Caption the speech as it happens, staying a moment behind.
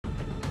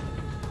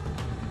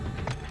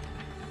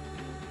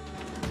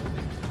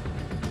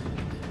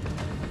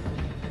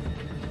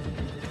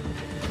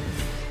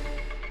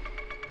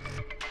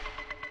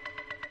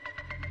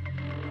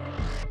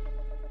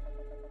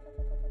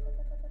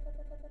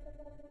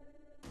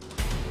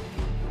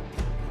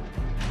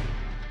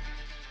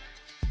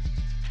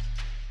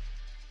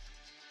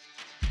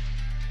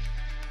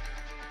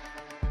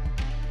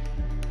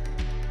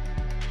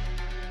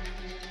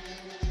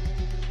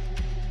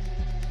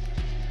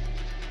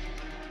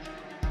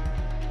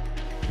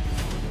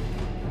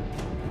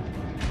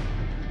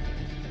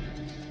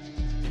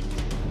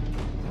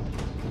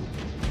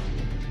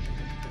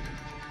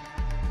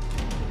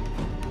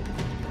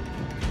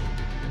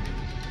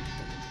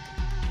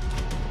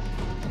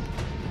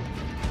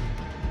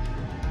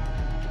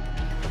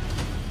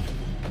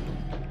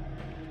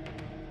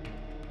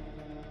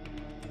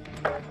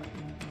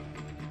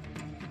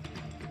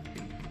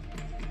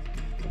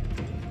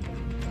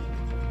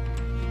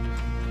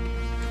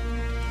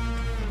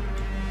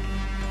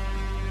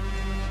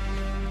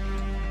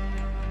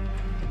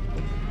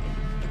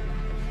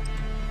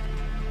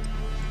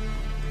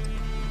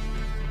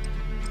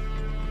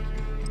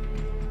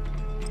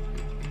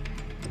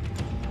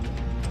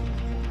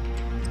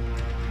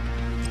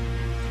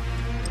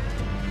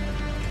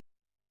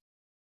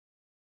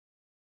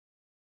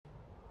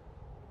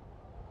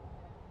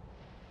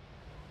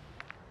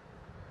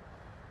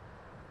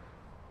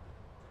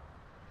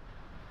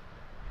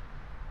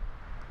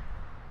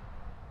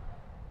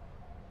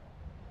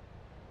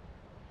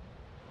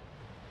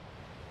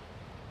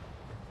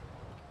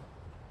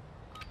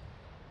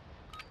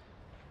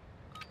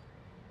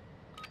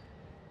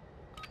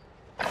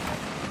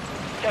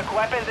Check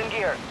weapons and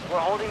gear. We're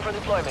holding for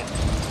deployment.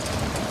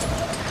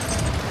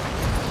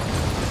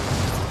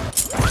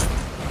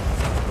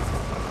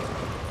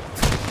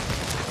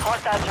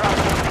 Hostile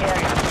dropping into the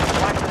area.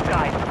 Watch the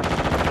skies.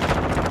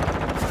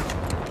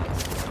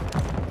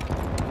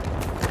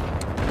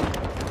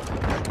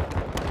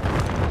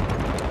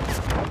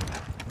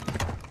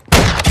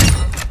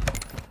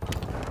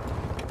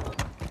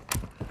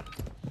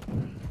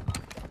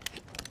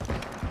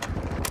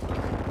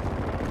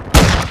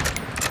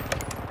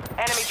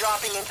 Enemy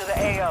dropping into the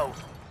AO.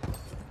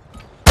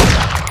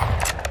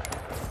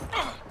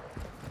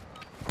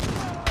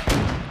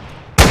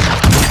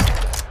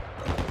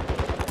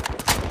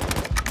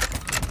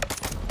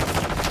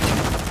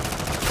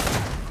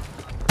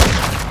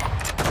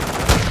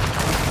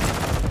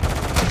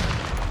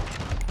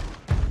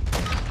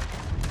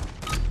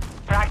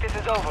 Practice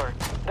is over.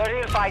 The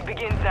real fight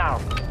begins now.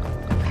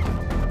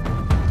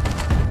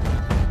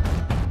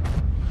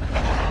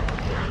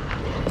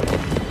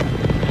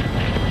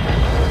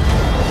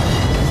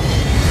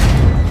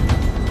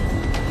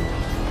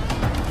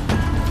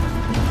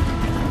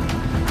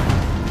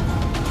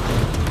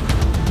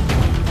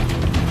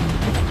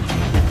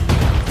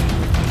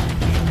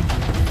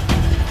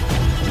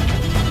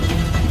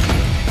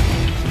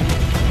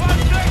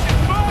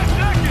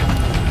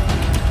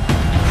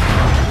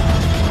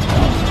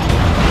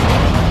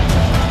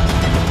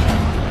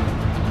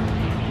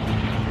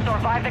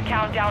 Survive the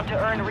countdown to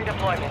earn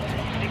redeployment.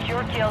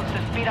 Secure kills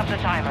to speed up the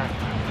timer.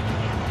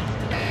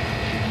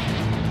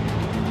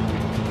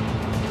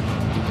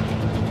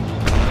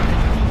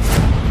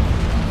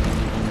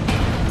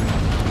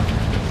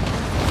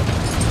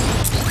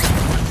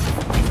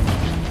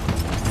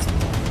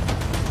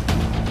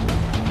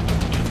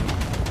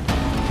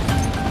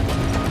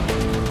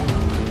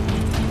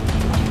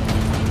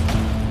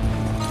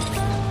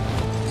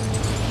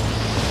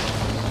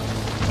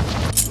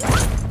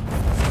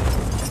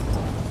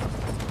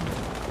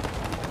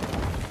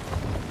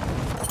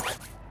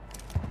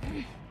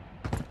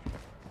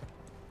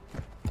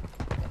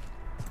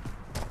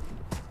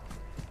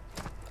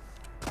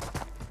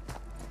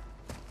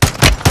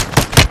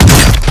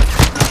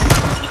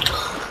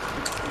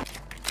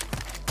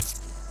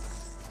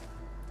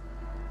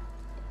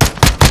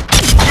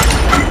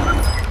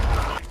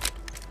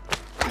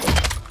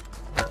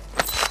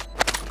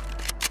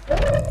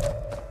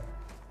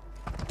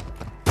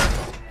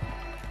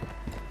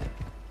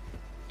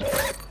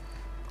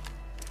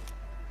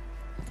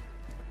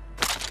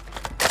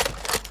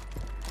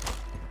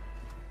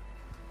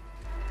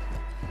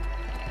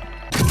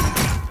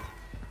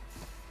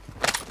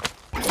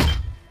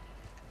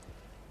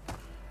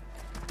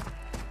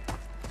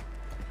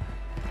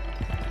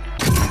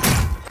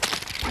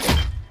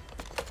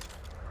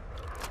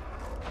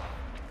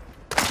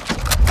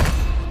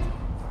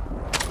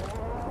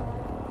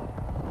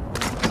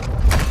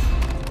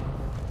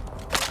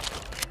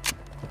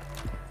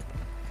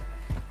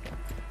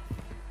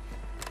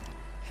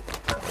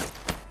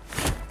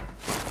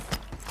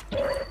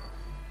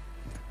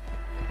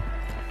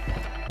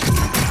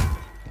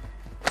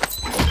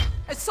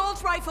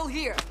 Assault rifle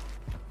here!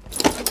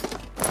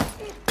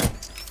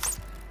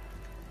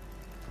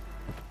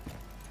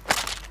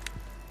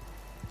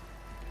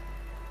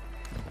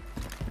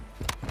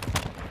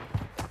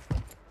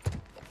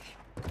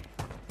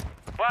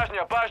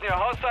 Bajnia,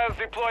 hostiles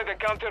deploy the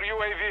counter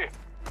UAV.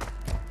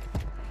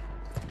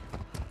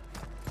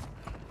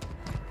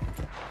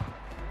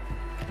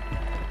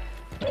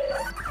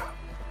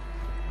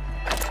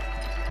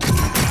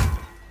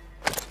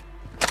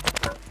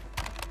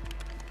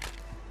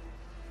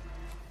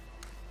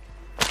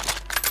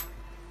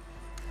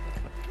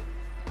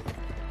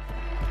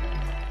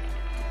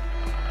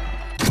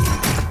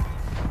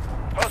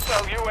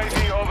 Hostile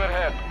UAV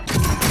overhead.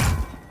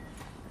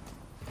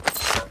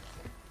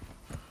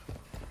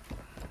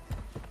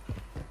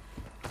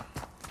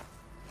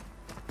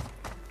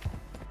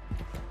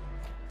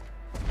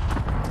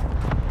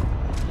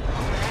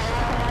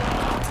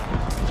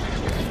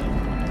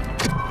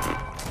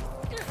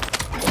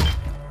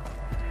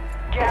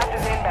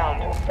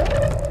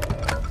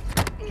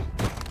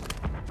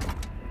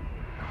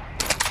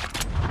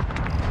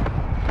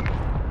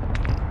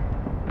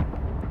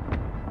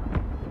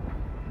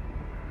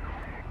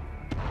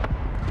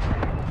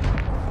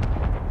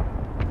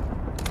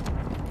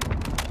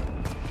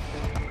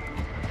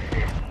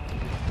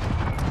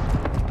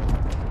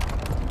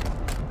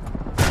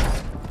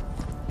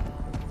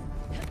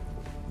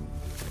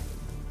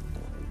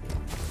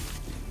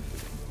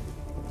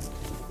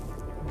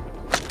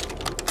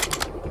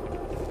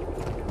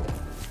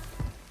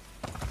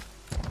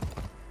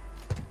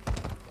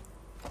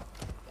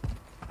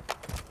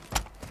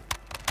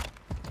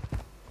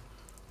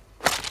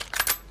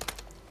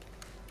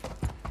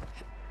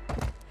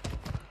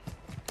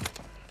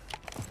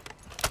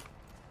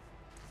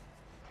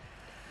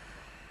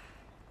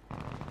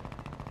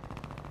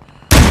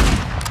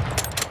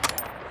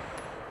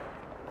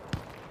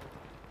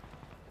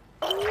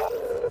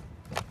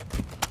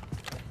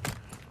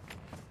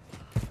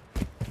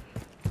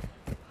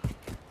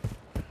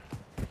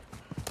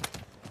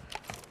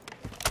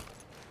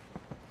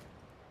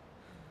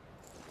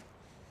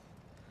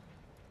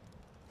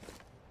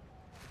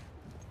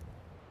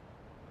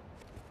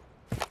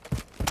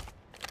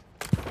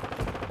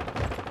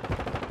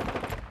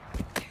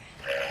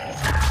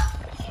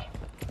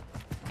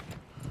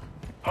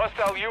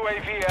 Hostile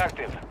UAV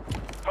active.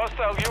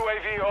 Hostile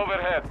UAV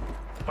overhead.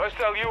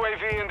 Hostile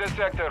UAV in this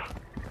sector.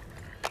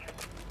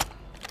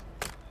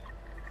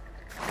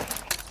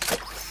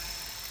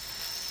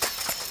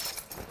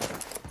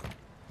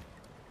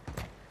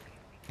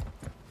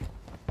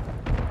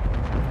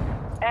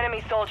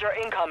 Enemy soldier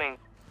incoming.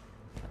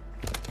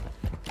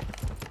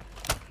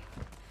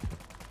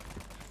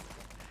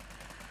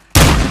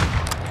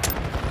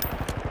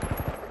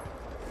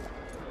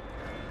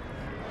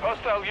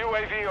 Hostile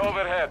UAV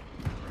overhead.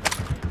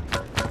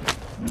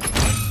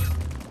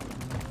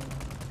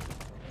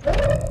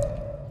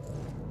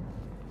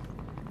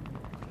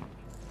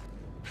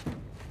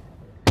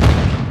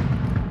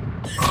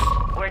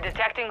 We're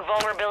detecting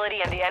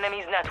vulnerability in the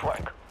enemy's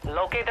network.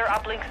 Locate their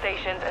uplink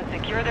stations and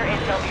secure their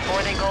intel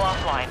before they go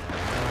offline.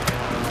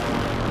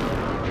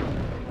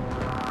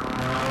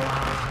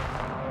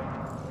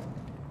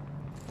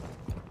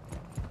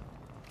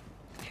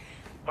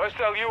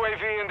 Hostile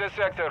UAV in this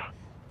sector.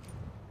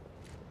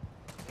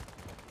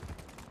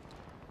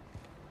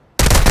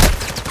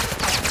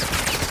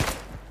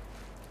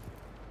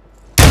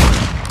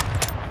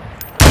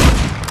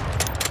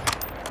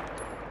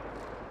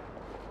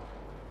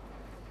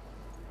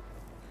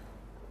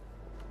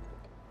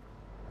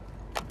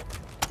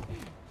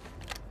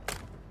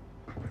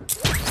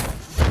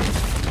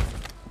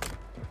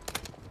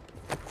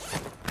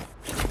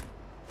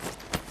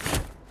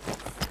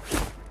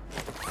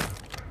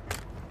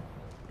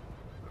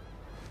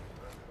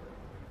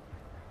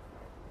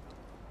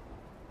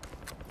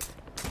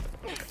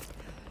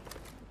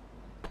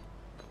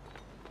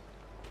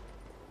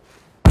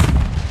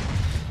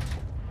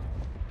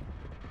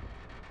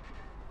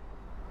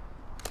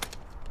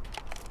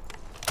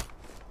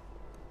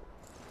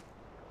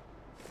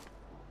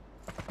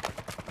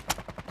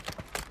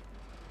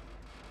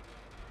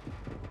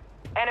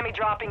 Enemy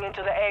dropping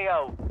into the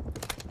AO.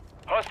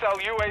 Hostile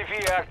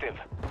UAV active.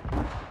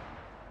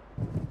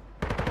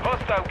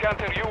 Hostile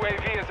counter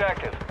UAV is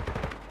active.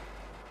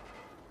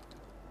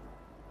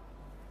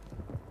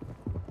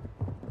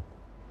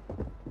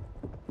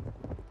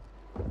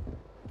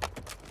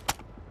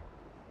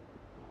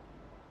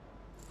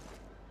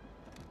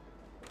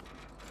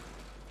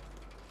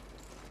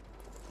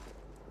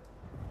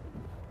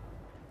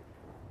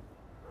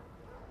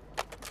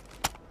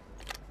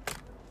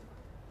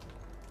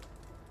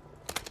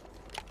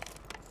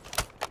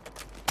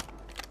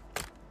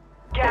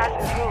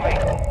 Gas is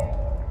moving.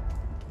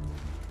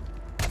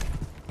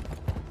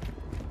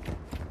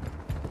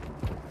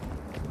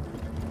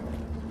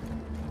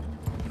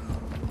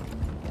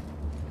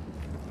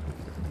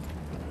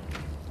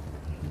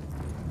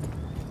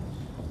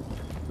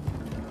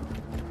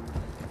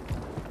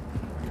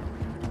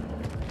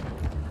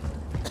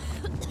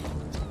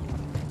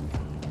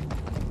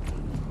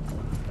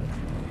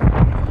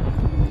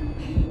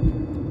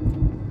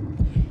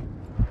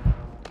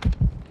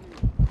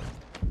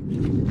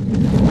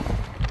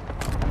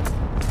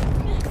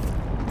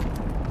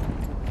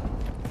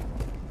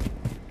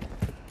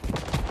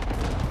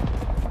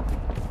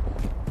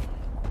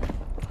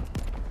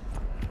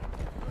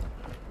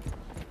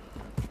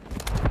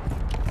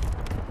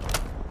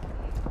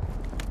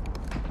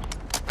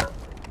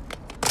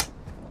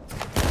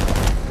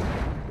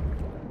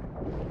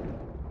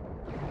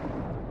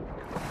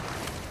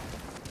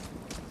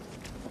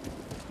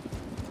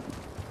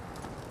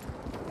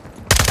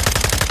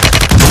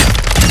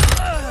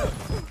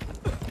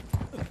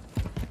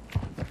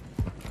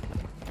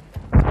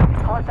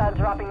 Hostiles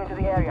dropping into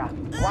the area.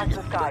 Watch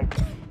the skies.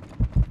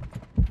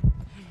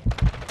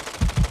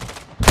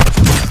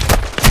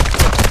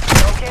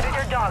 Located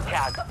your dog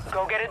tag.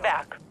 Go get it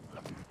back.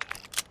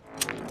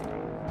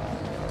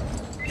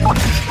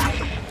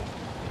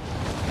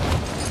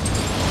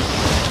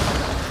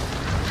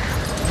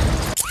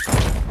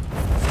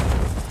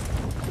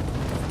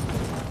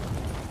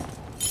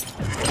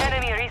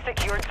 Enemy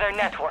resecured their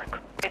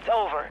network. It's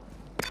over.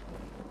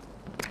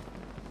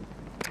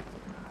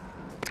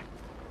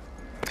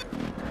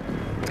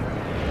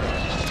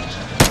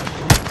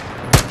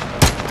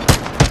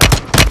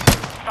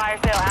 Fire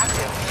sale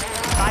active.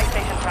 Buy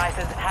station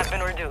prices have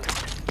been reduced.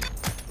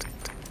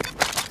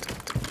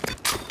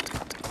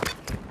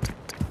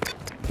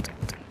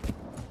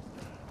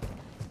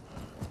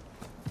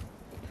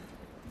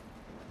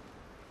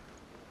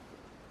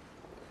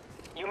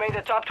 You made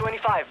the top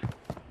 25.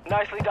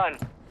 Nicely done.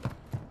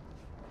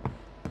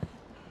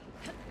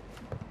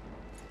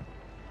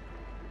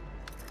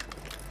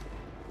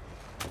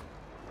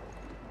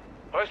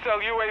 Hostile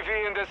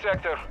UAV in this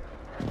sector.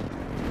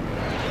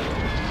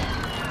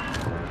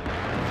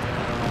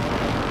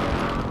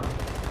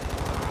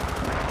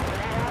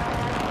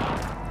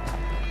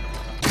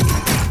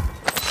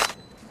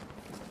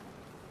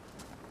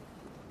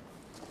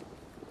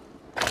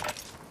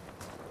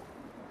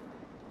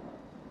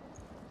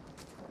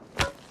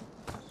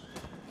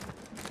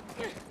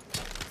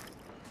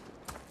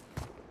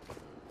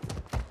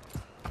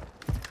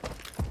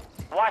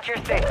 Watch your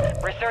six.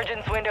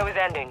 Resurgence window is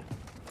ending.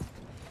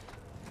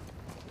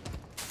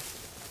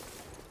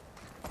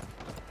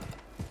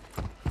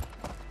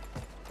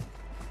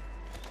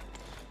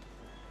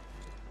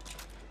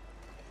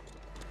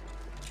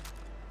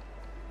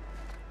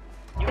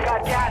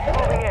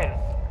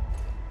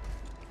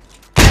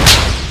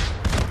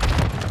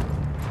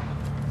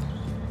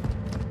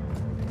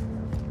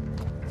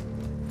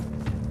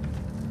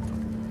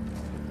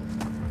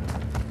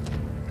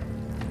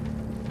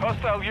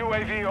 Hostile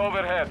UAV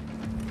overhead.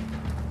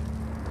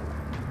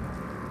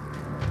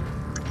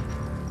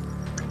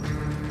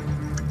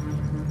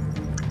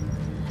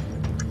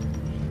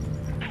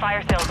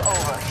 Fire sales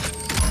over.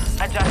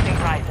 Adjusting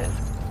prices.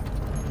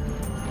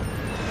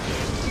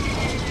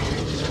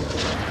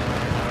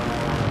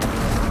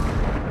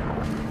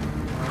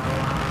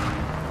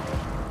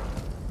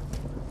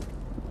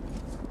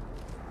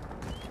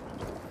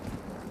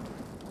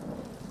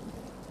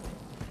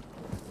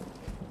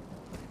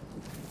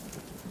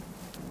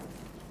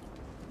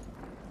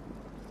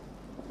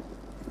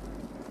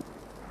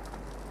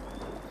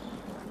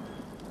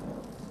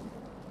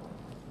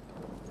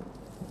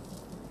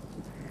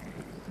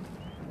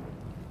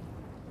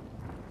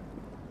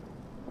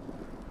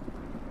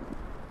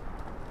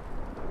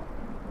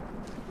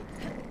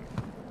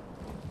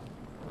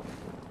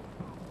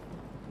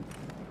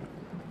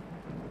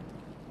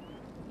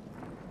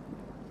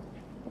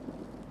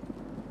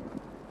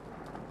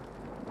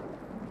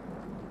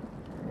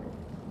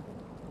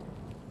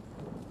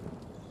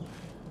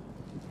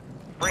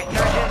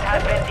 Resurgence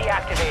has been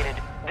deactivated.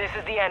 This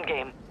is the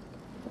endgame.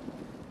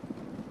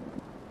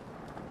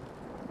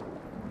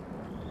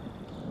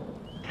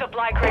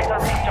 Supply crates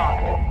are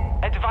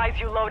restocked. Advise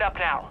you load up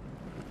now.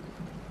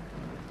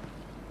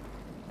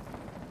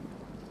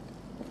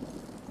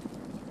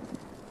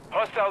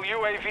 Hostile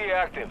UAV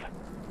active.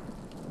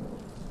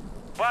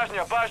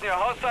 Bajnia,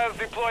 hostiles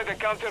deploy the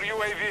counter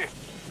UAV.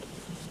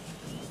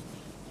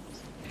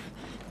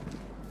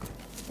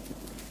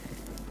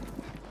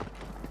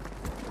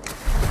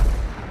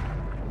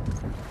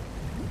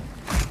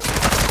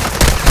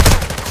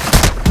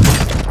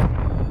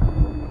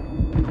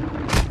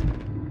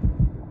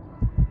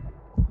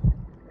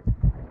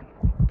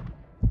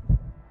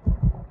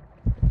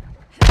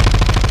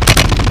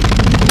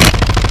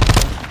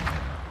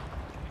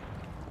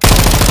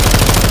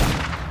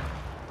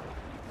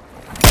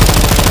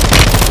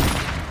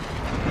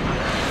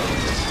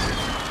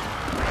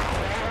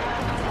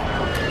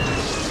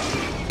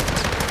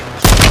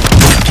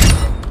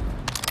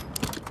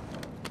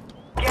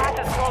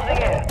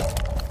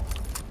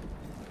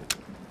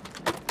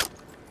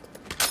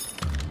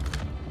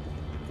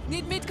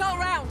 Need mid-call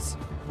rounds.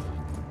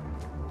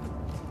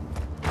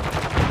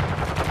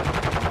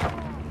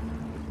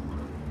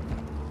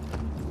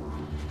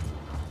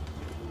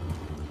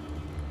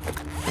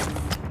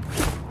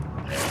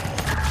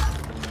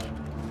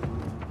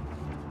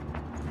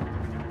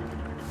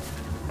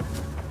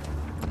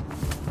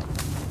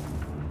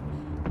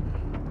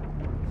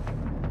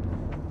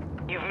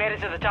 You've made it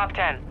to the top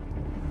 10.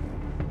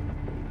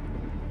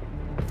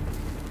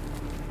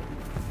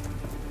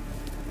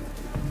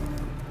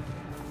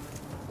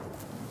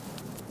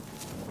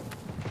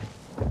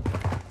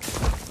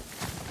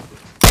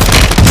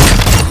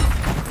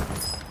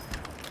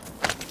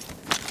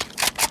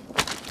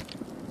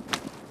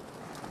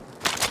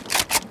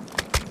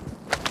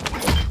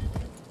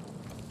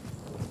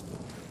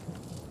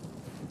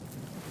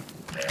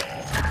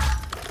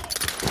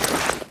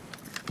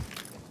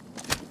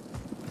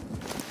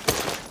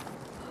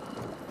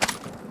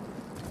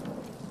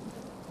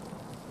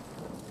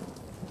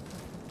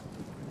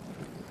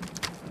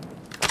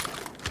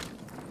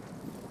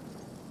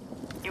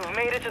 You've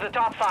made it to the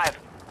top 5.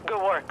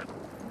 Good work.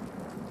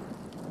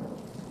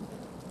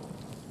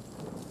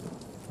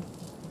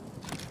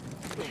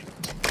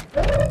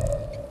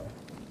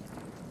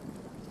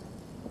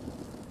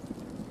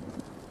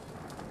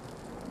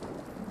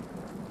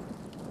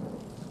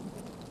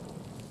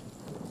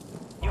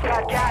 You've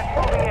got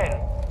gas moving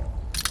in.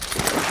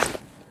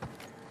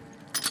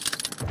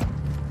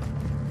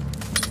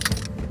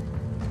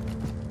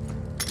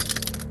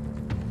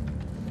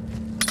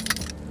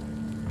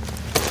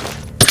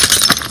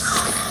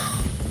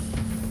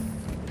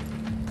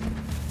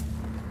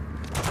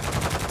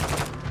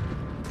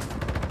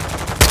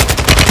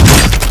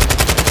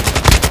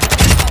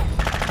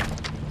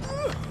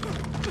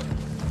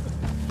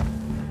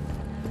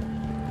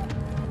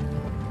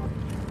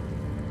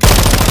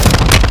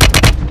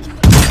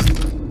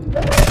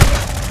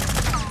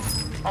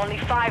 Only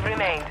 5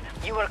 remained.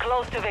 You were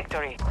close to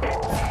victory.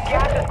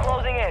 Gas is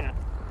closing in.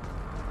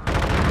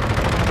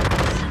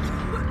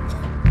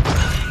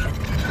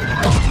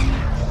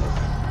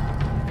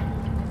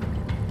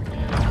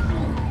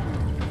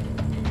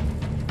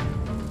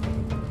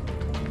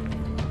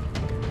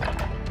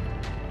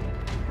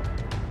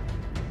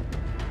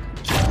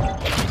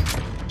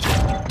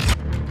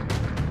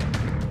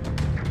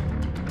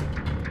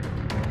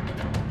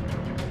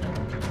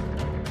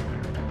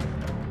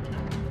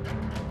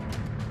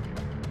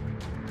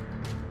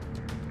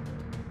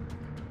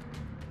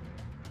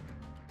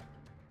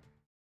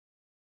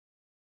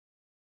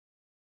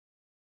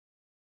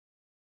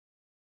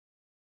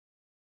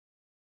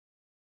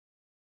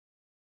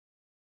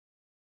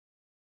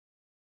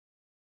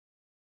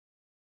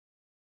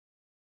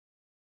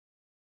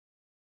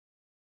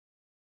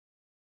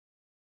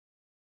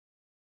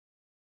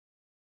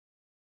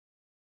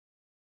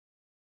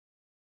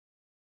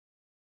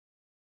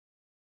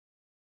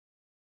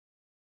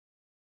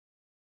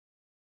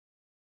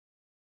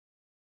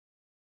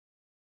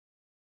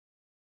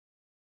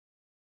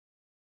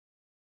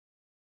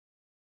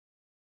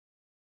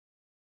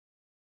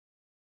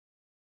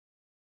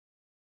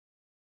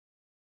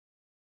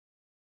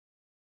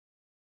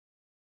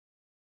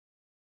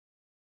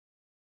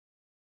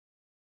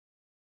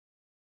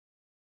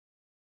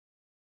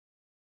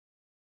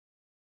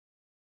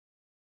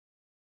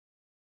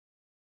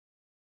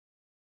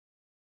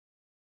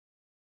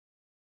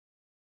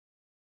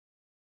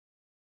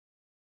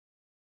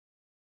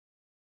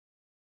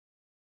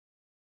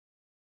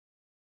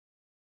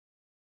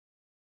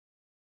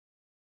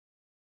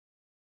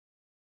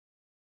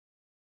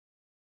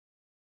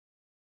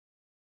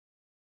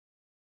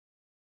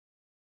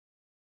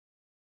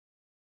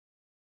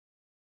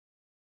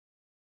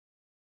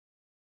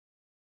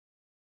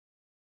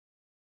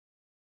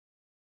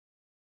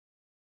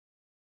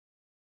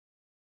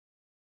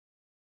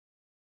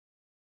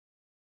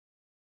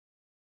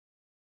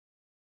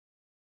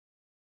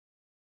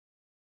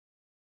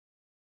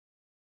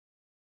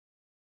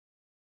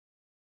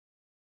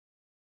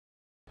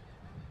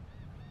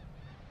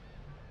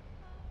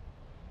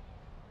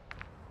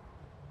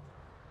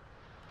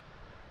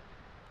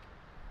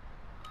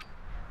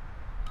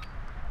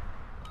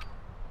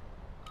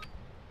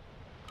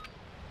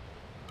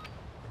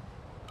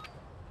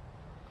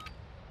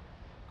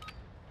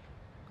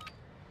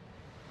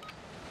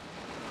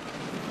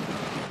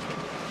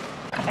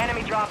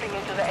 dropping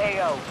into the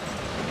AO.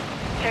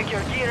 Check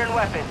your gear and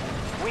weapons.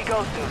 We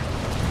go soon.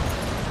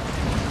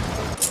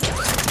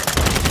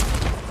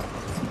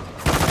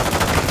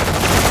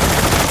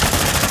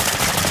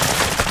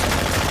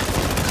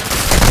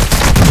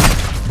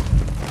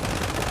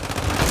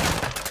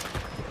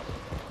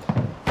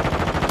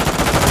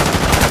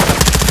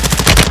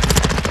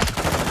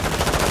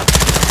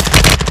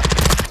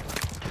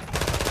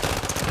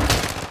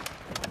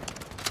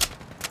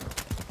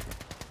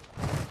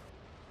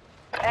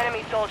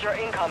 Enemy soldier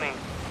incoming.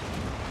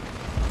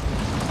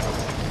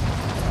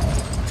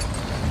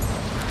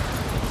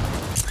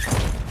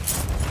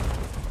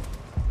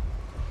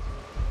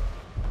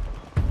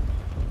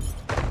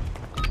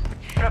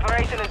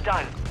 Preparation is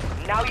done.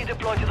 Now you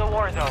deploy to the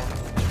war zone.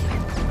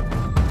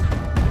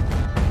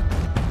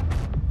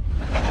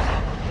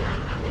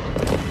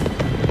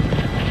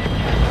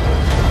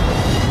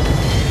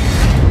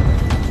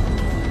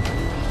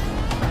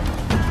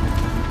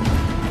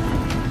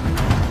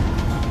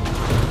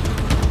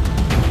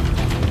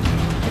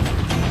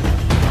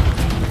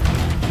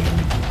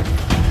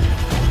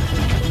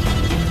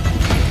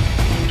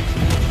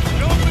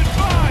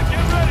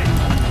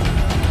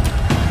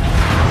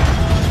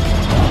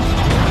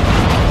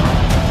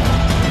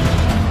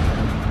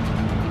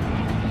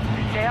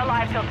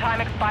 Till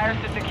time expires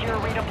to secure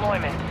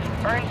redeployment.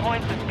 Earn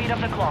points to speed up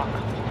the clock.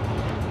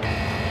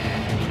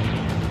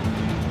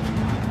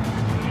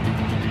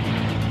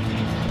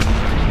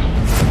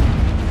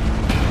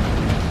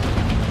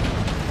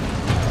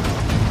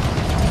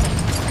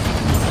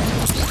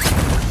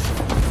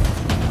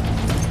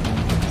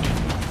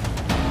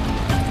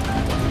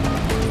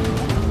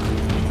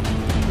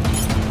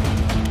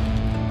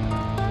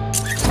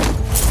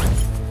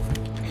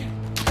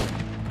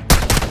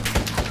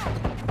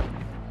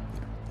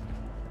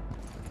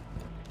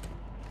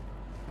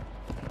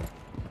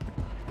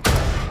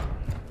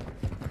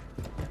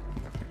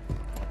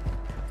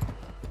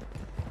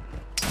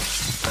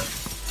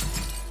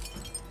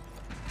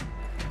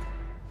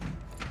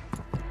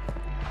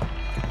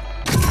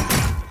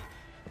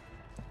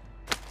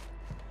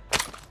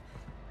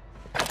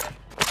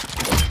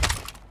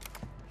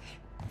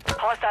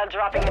 Hostile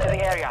dropping into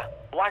the area.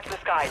 Watch the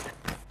skies.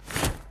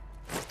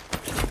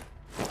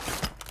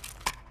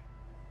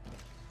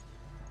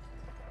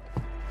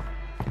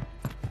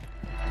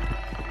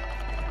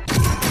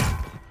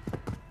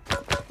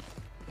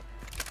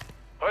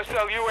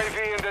 Hostile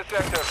UAV in this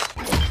sector.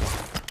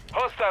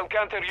 Hostile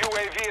counter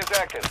UAV is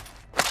active.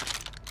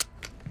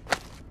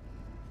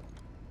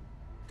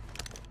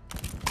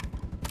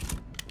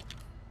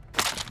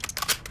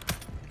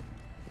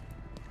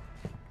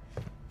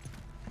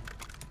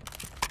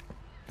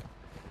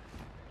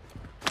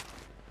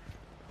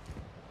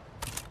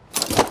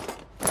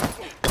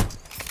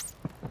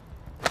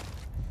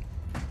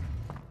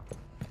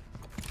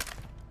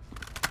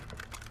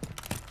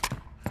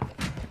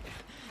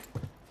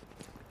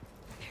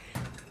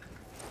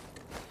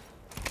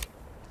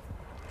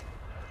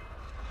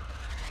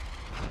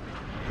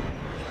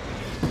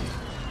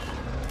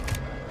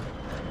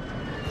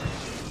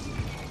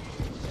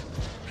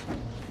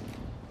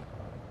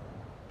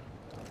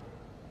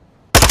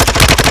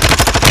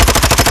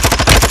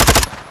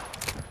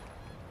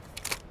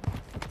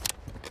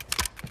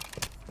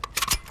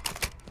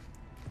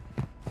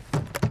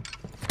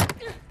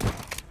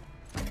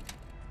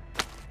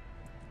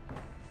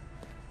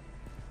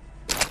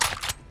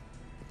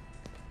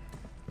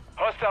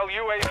 Hostile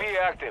UAV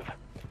active.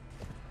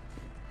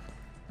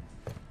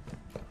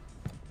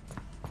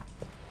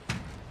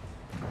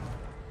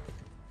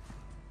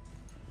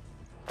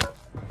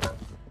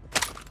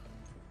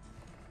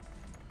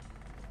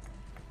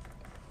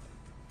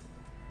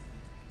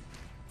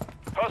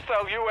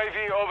 Hostile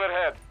UAV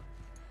overhead.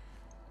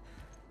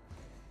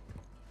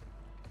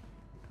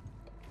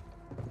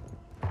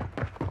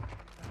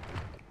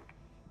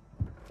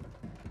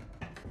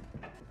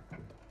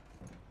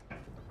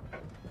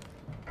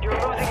 You're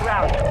losing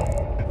ground.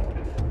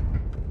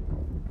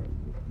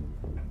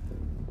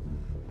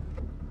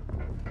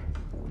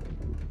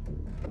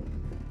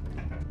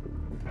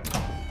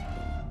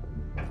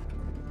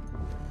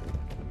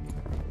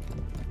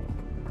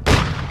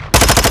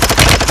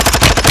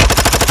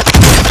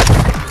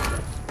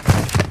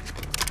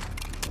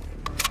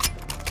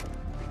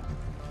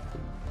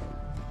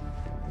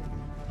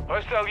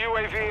 Hostile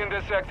UAV in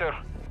this sector.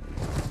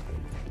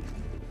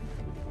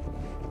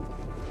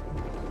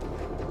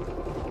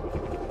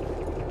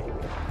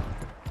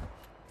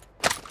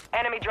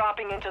 Enemy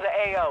dropping into the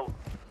AO.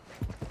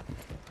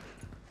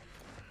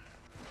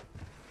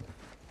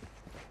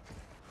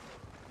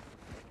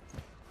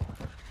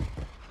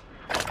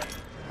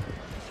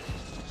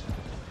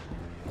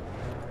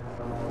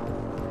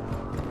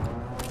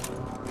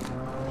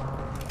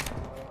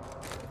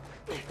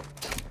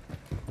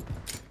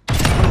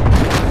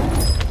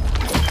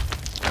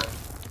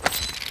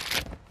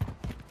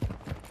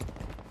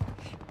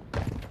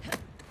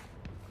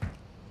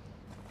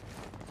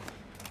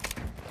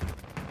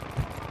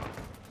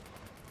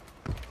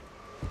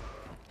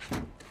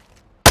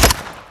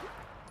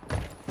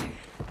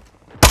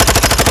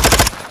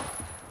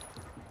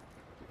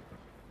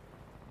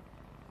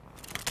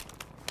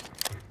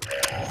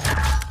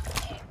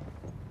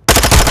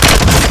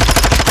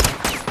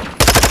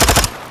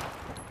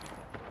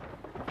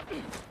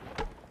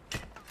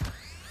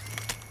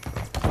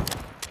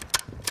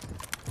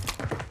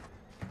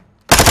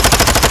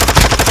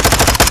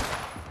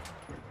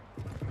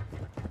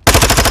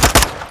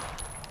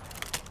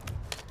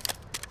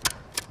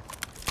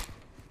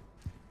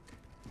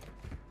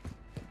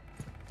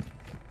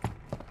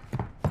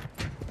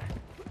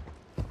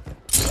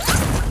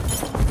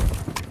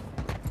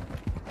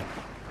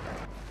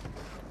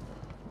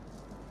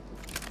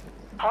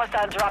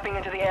 Hostile dropping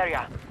into the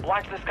area.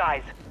 Watch the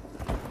skies.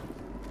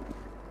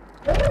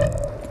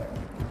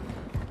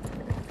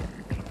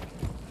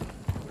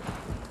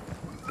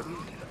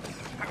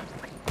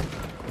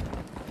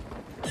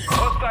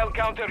 Hostile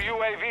counter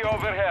UAV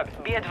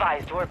overhead. Be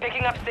advised, we're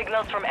picking up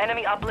signals from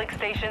enemy uplink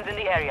stations in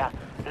the area.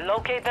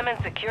 Locate them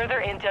and secure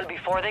their intel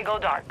before they go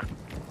dark.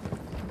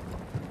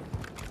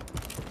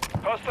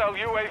 Hostile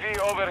UAV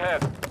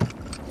overhead.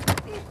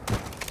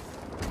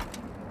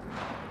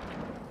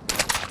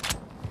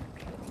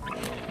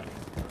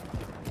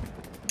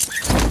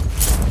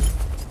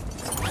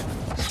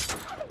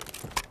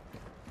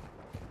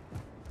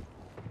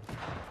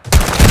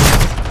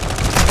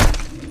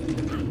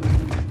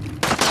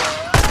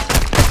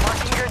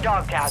 Marking your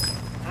dog tag.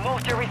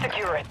 Move to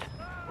resecure it.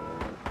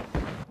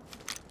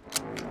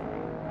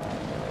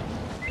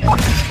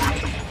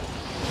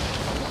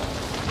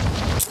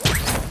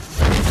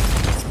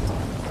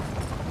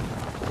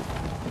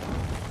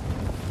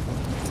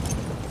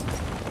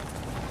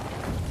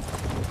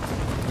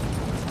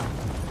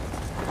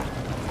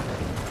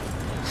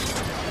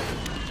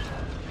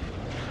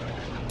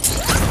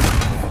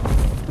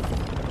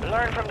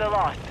 Learn from the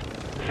loss.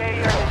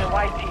 Failure is a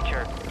wise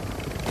teacher.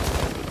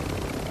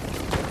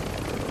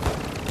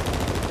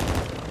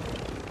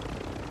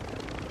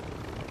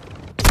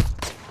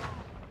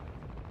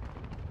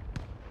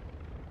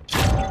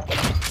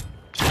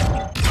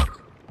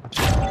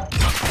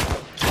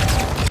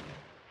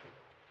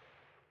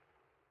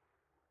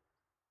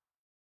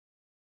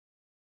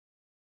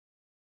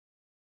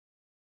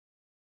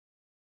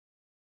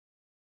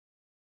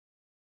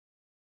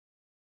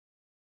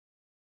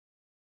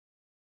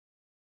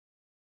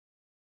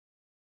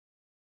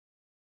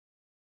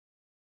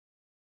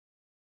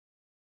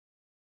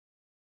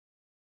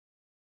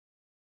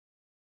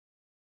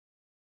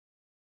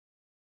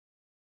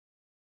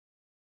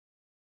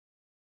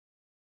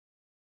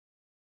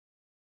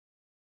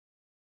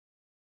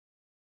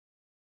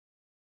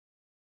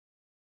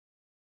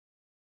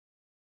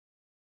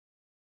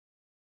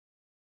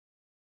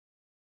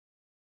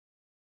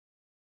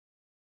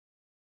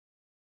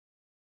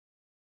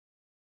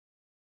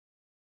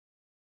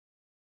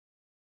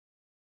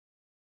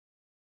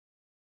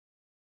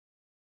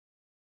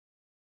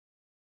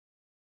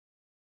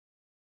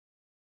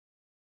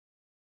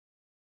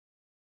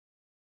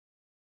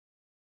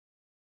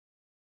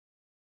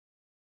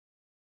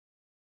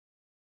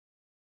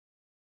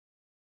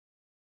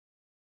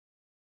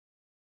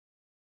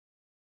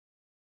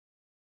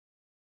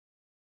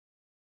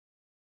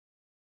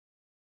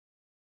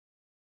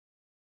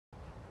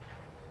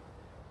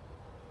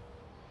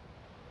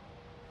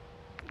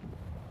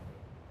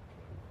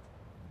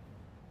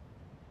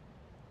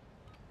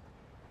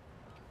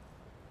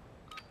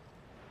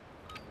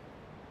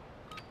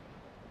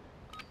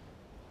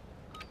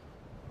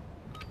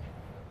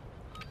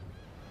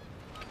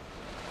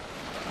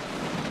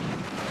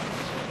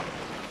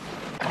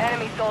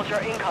 Enemy soldier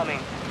incoming.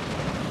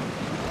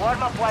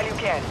 Warm up while you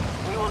can.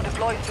 We will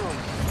deploy soon.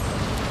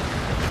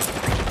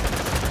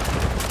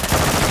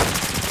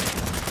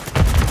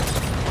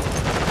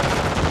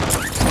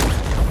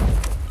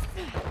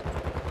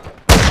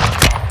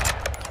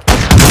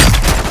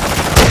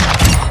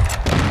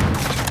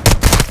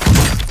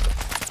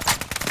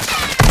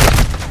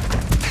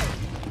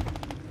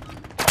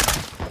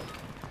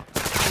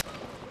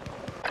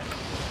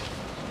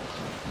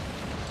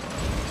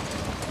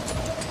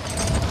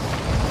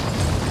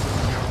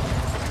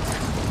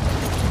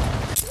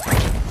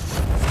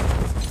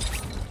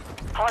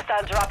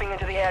 Hostile dropping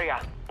into the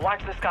area.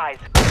 Watch the skies.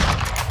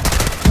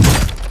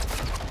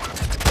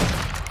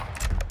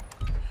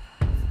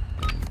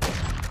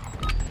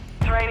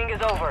 Training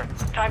is over.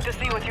 Time to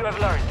see what you have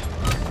learned.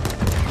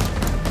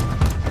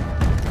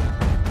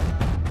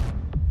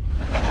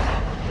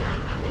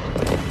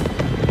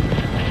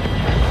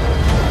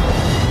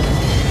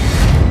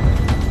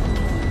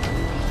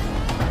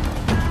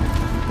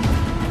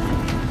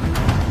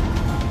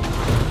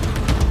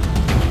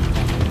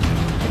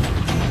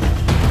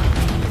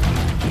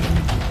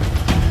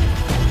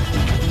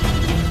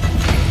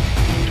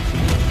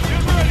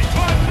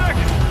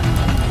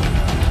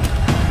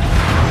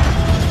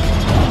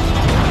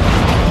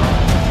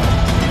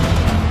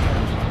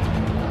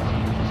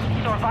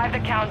 Survive the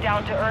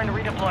countdown to earn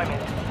redeployment.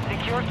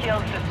 Secure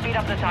kills to speed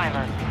up the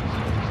timer.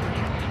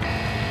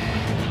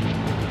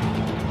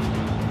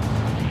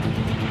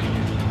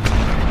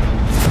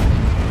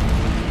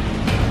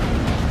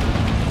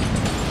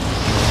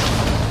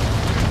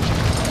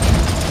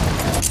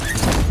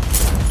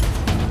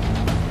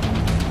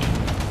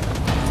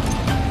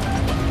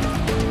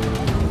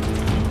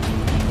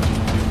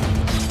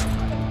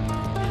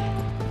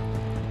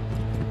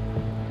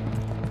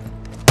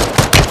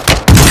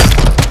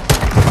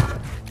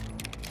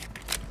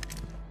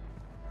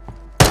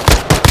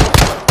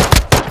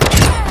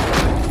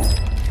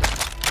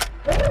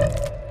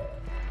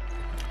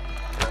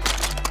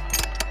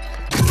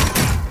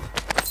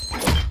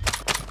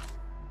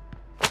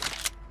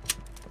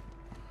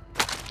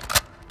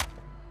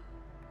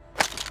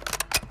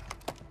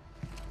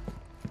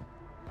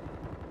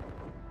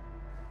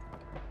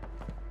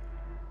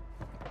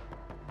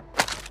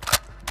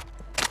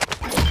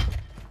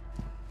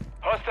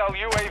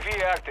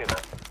 UAV active.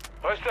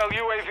 Hostile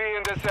UAV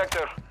in this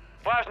sector.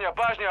 Pajna,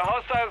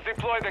 hostiles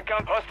deploy the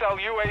camp. Hostile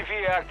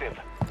UAV active.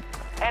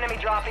 Enemy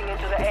dropping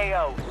into the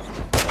AO.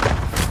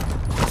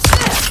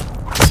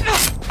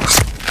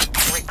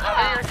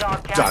 Recover your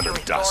dog tag to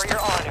restore your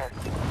honor.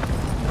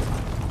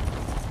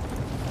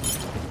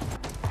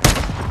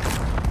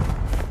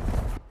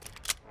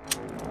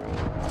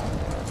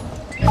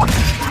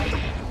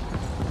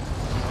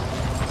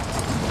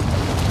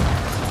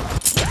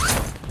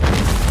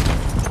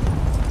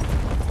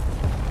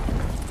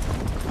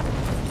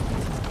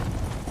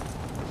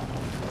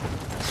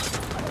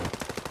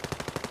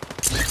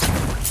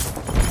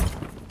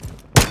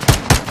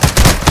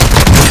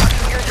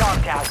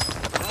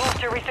 Move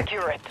to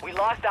resecure it. We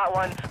lost that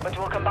one, but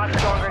we'll come back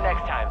stronger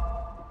next time.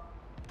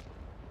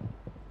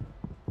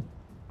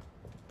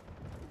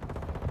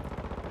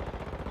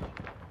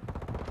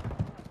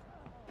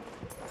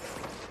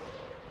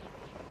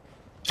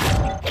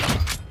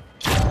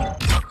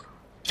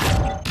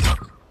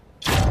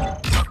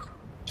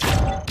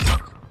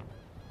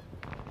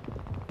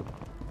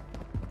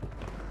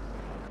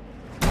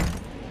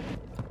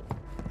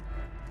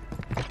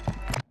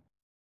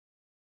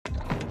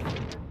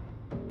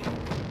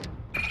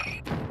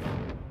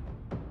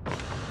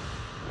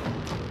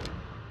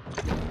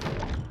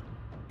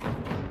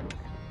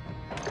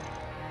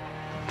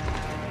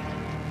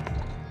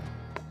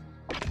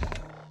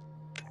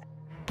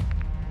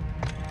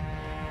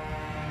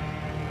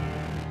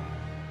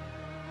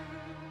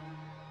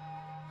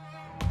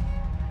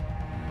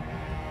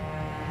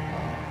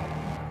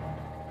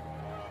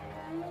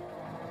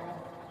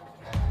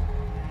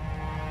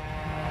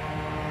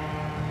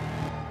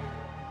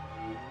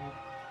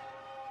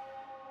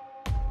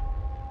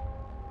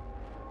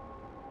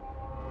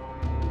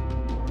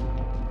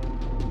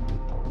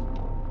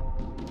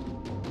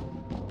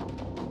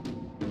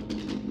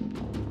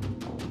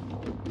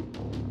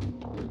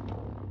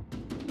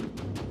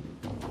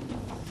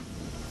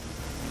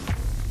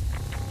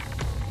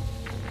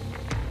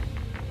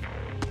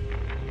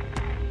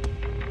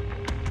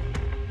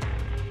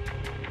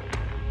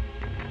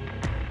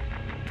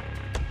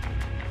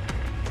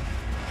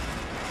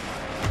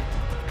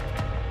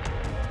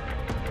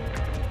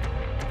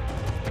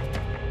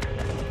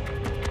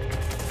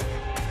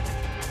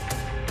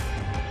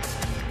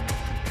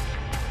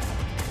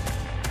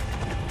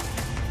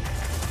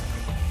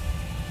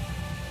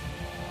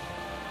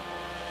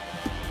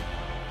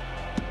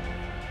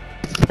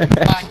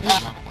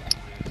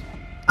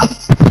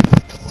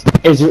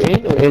 Is you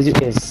in or is you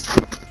is?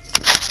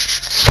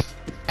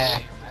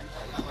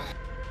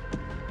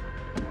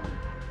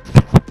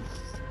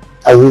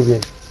 I will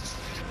win.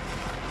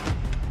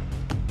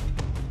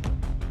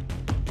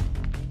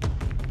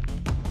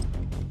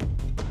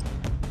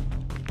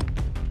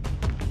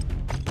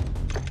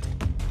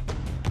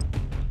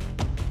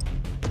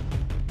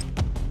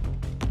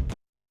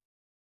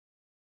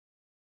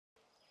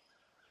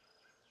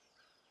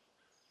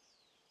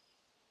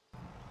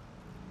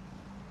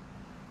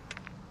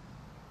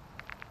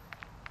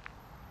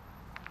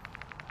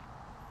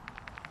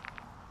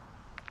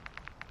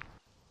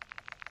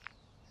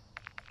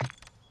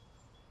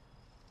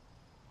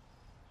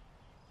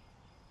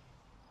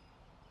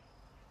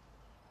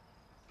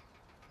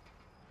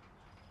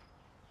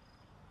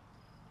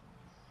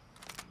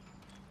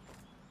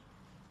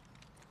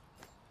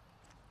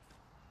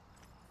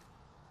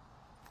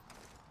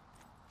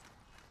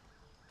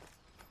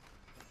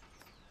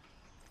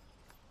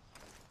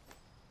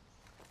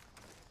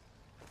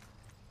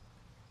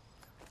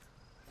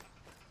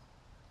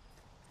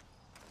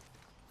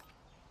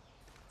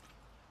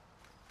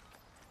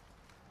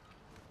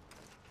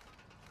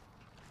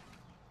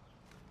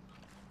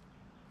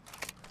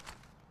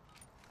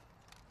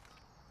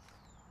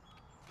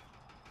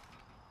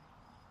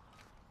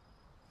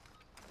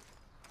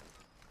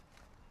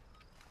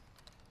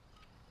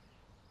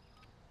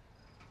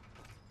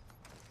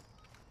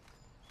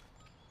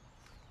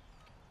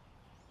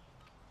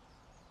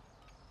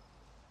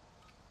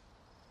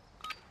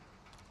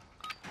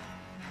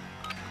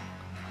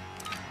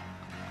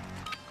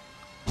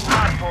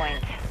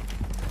 Point.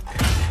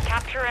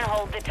 Capture and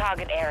hold the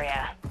target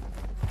area.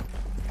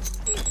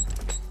 The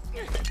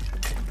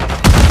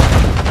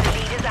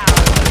lead is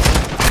ours.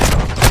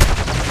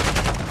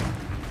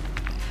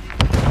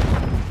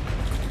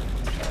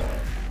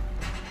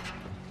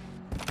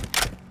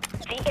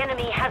 The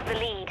enemy has the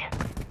lead.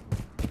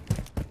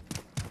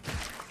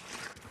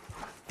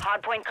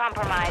 Hardpoint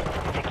compromised.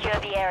 Secure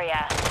the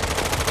area.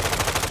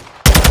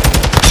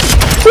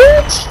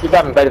 You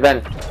got me by the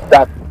vent.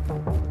 Got.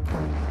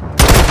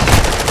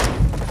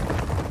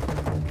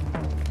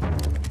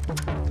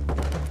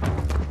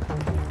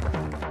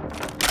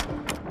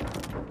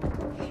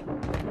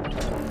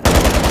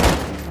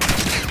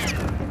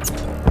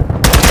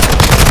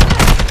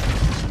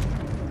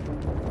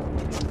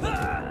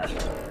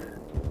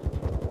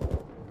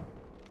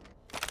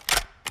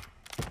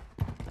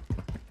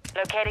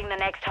 Locating the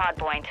next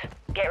hardpoint.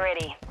 Get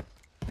ready.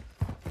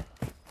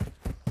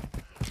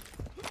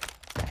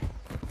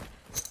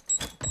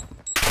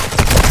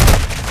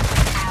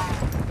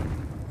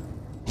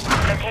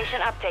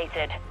 Location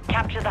updated.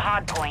 Capture the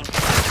hard point.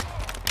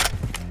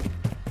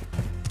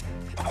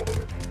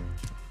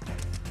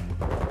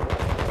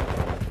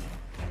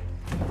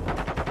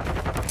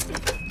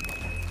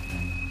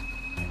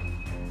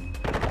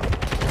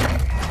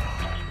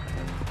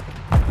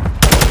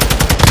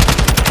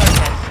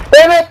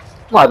 Damn it!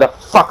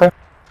 Motherfucker.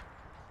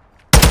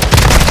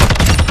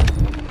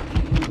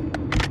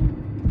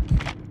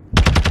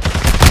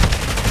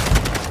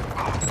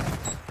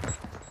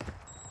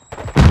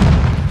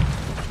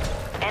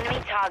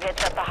 Enemy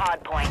targets at the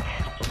hard point.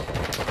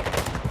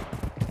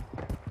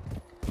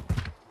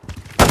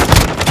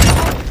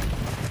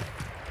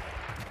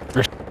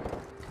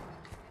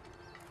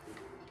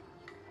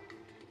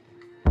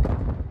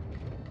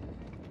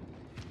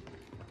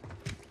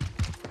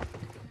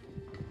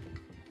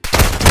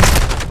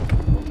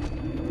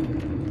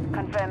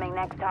 Confirming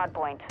next hard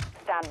point.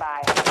 Stand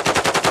by.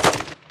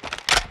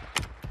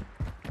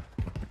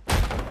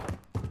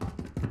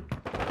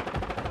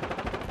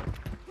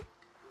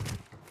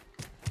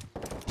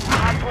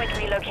 Hardpoint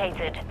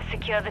relocated.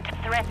 Secure the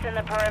threats in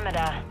the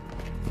perimeter.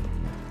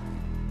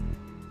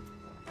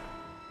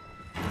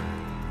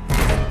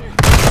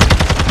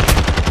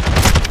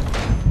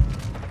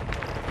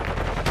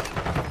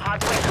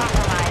 Hardpoint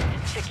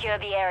compromised. Secure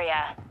the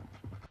area.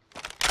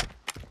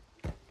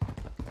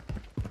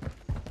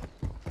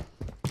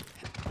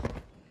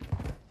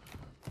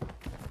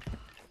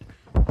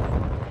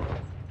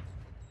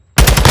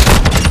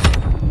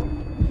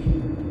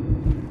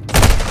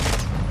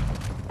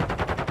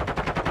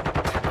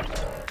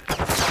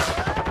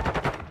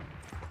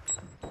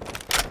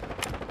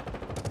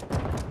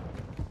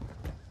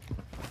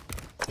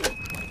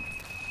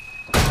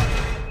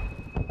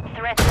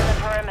 Threats in the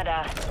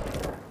perimeter.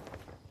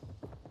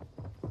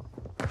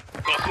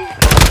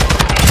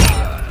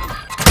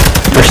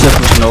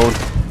 There's node.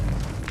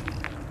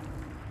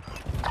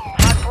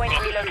 Hardpoint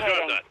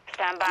relocating.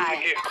 Stand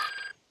by.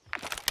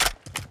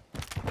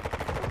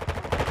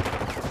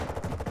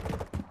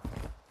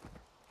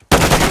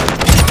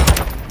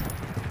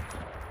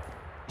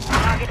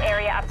 Target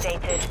area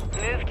updated.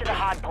 Move to the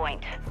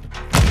hardpoint.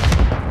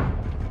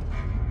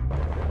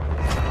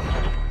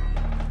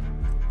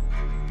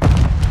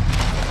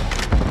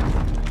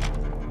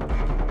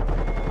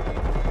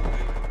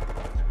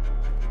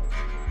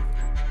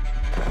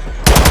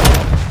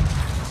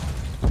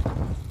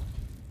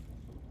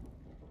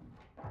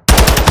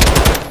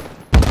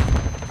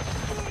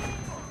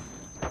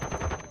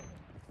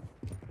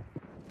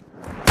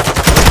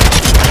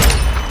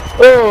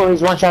 Oh,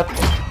 he's one shot.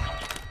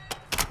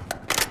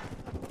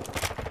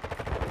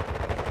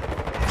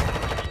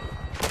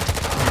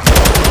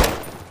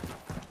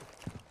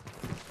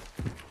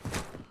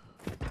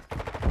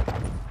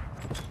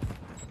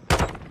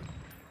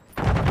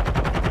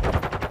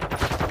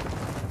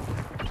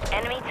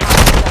 Enemy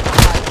targets at the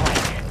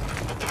hardpoint.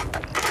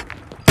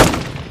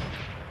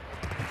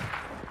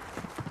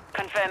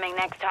 Confirming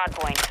next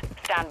hardpoint.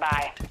 Stand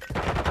by.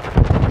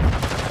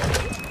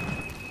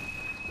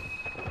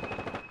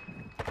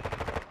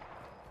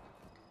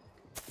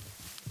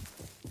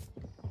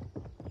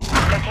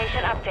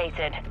 Location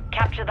updated.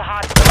 Capture the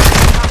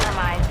hardpoint.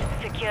 Compromised.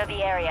 Secure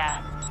the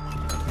area.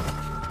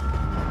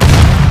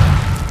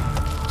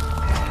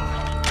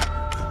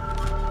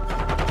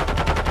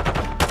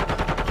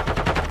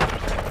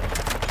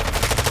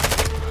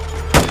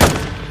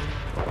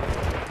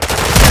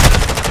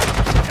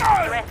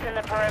 Threats in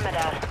the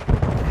perimeter.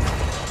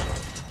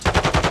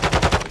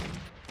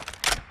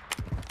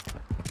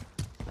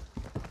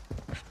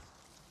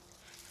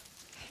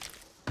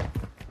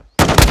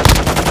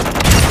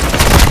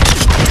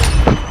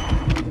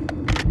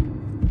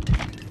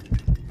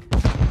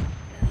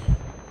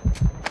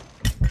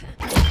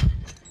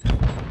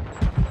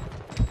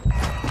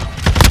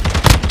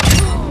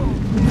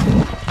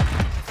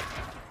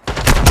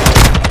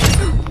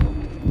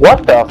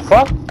 What the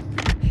fuck?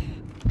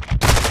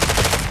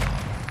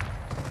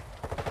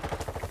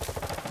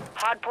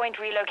 Hardpoint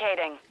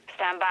relocating.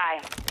 Stand by.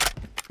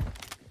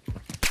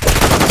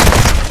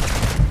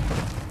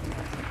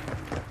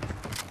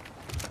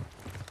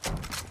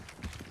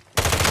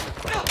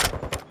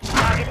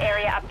 Target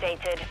area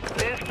updated.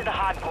 Move to the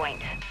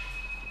hardpoint.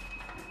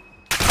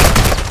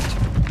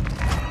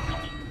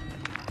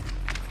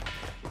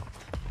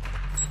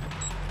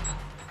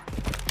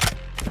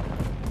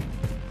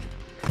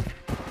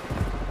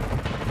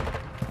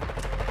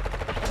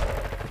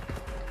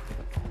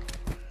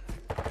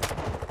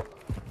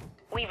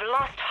 We've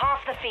lost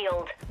half the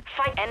field.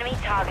 Fight enemy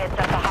targets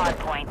at the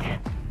hardpoint.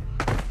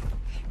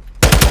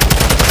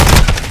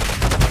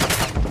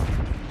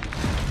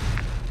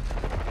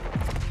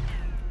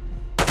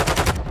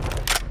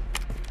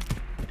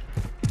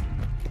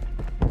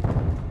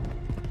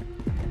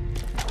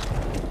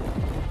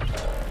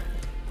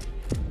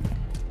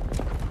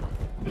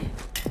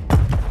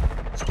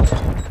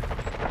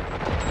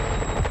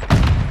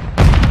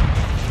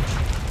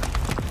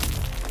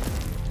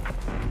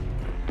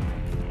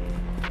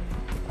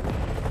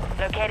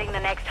 Locating the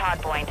next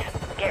hardpoint.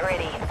 Get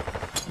ready.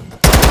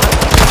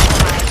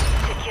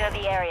 Secure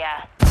the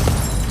area.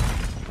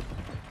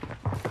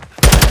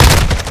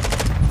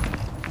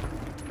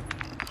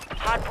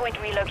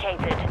 Hardpoint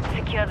relocated.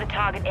 Secure the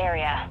target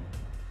area.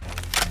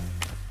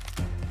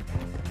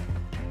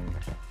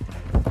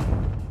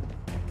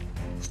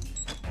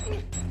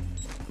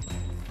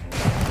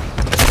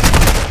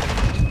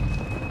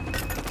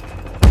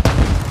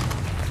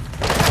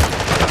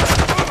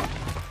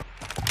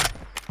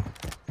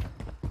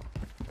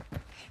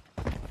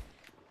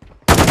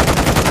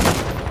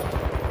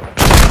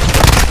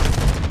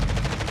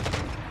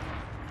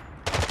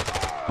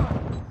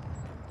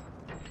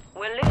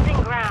 We're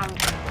losing ground.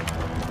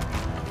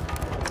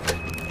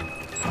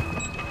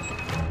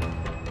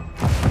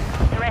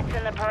 Threats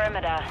in the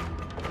perimeter.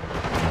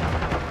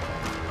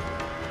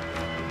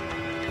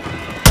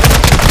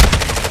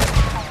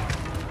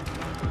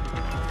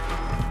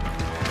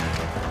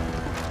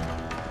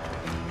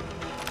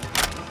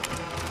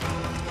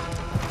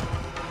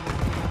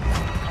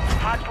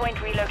 Hardpoint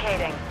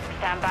relocating.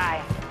 Stand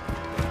by.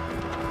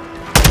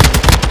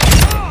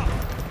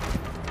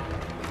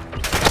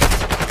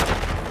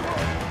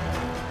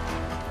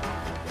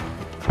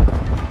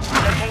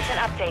 Location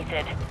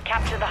updated.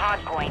 Capture the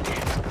hardpoint.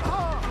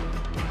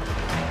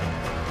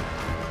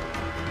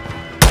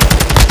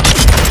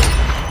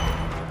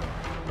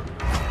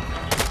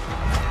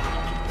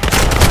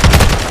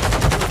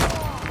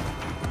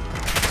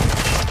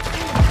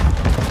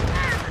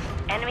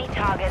 Enemy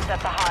targets at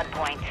the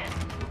hardpoint.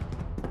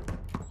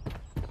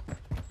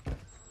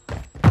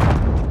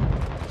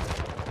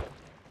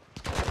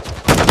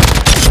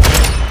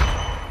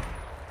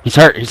 He's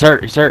hurt, he's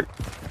hurt, he's hurt.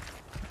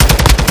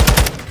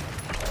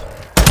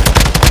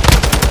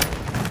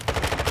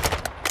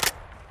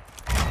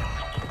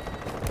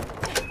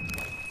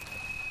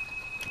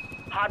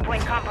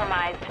 Hardpoint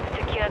compromised.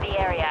 Secure the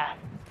area.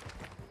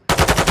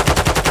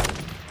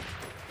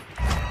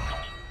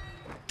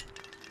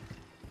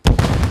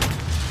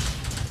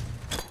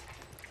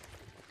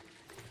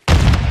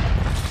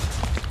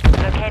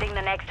 Locating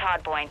the next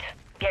hardpoint.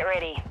 Get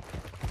ready.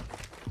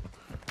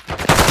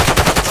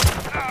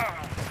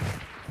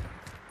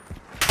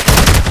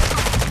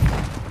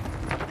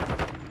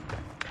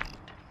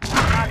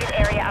 Target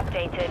area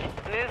updated.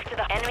 Move to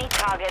the enemy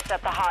targets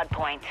at the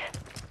hardpoint.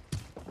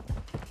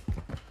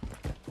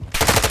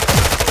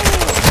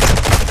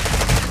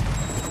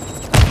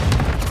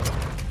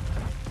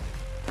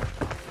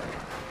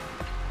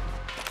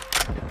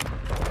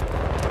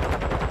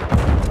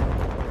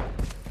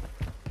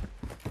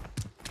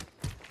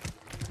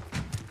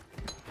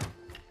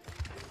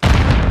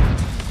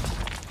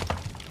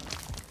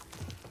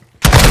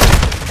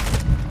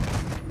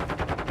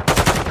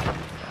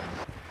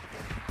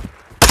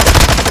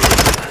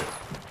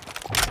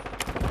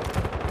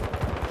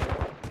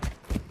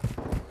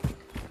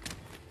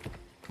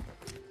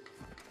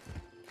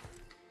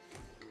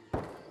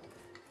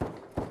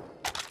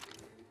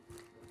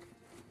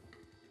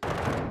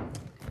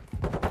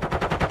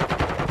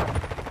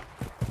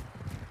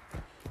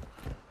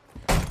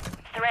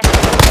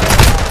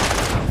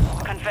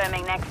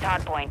 Confirming next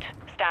hardpoint.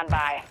 Stand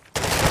by.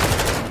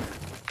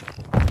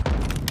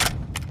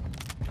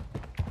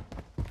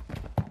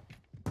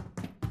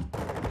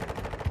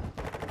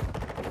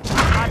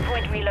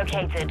 Hardpoint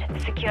relocated.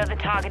 Secure the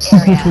target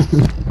area.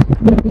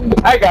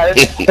 I got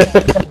it.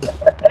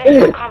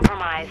 Mission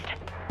compromised.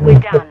 We're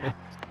done.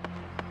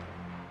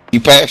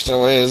 You passed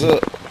your ass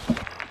up.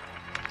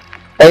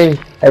 Hey,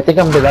 I think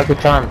I'm the lucky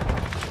charm.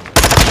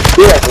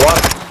 Yeah,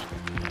 one.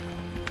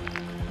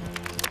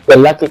 The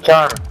lucky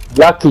charm.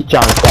 Lucky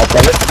charm,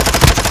 goddammit.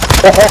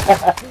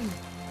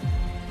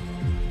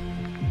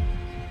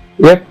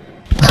 Yep.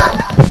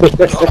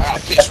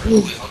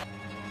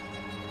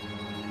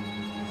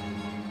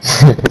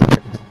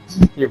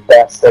 You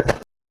bastard.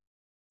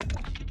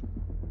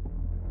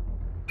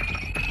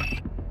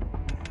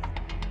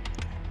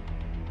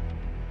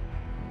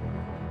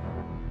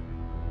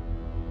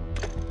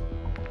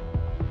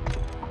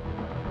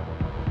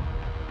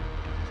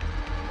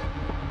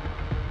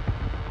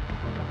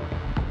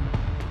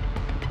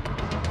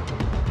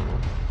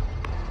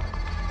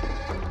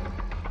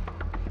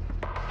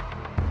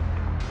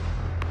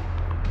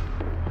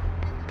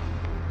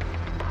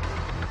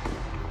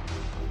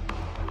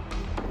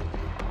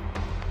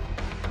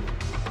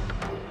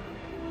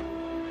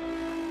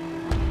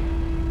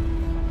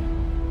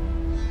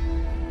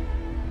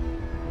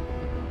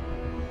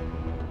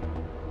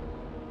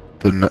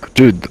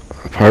 Dude, the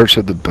Pirates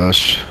had the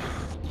best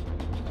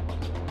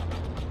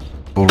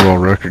overall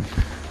record.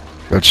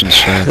 That's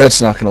insane.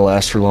 That's not gonna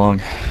last for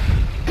long.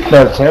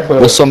 No, Tampa.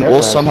 We'll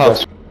Tampa somehow. has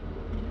the best.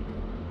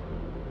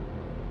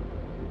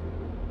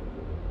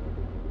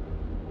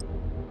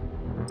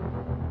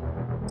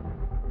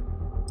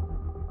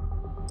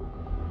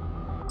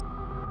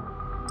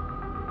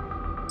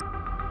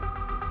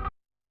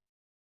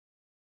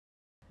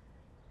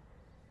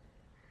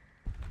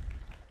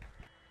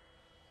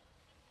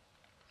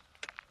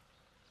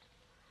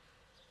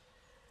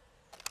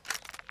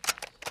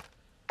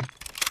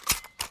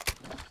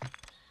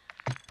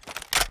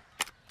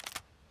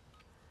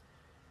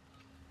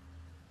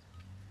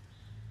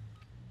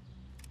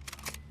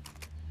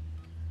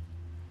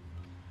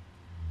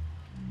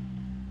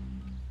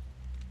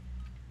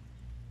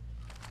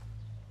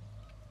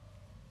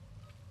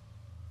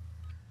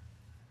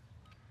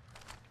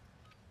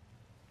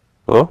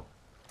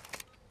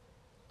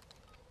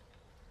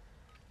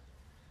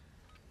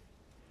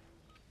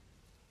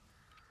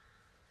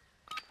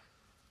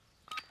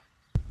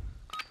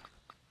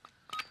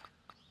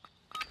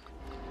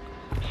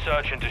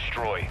 Search and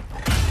destroy.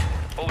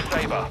 All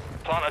Saber,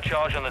 plant a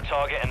charge on the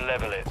target and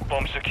level it.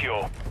 Bomb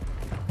secure.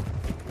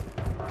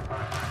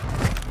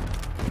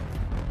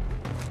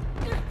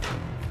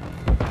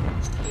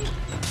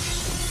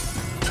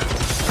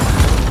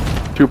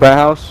 Two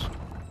house.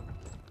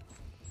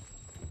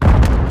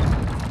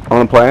 I'm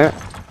gonna plant.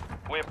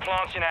 We're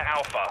planting at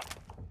Alpha.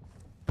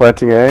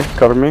 Planting A.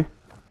 Cover me.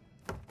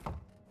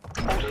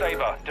 All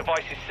Saber,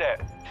 device is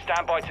set.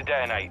 Stand by to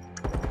detonate.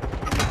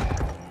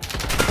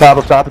 Top,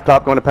 up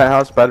top, going to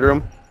penthouse,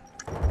 bedroom.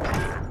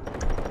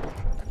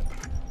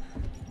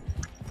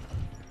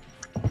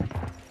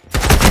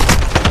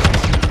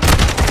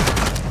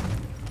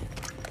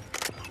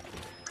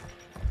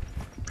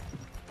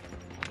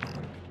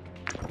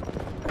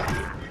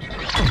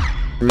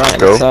 Mine,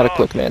 Go. it's not a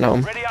quick man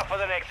home. Ready up for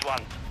the next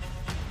one.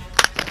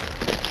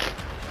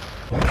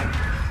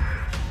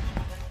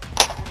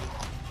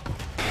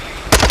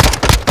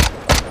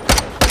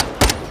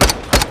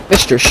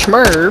 Mr.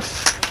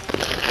 Smurf.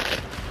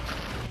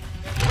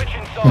 Switch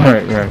inside.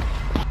 Alright, man.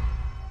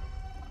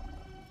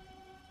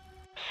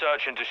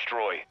 Search and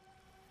destroy.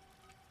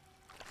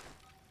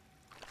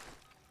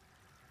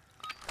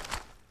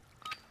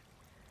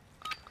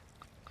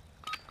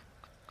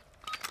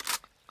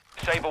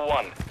 Saber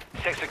 1,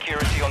 set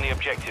security on the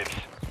objectives.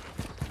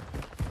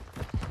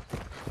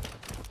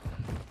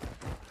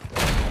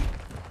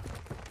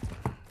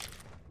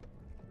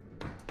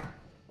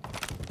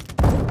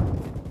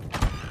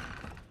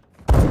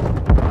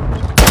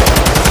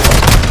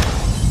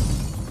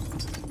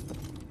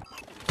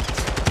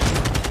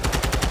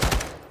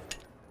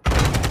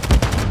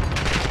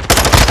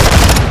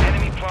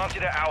 Enemy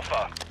planted at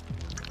Alpha.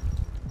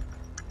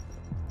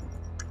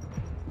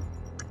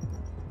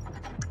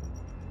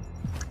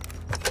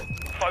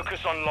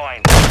 Focus on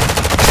line.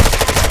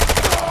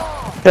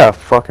 Yeah,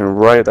 fucking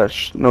right.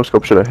 That no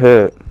scope should have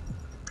hit.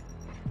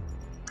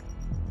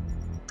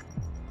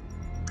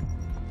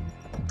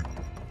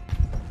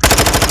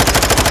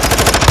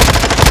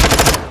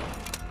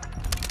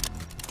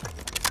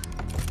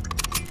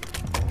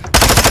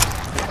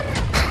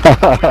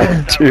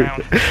 Dude,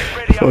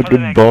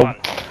 fucking bum.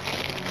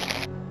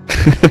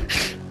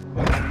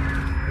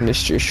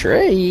 Mr.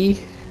 Shrey.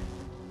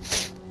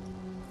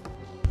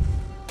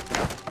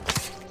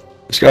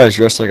 This guy's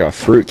dressed like a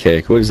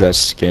fruitcake. What is that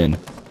skin?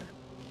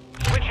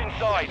 Switch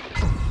inside.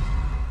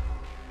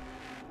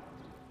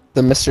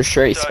 The Mr.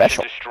 Shrey Search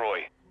special. and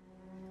destroy.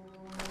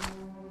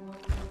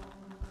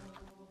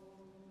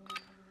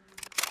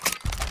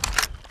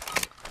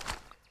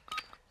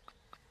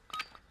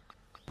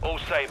 All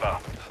Saber,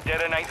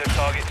 detonate the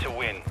target to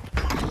win.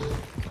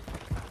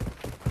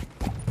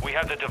 We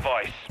have the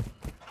device.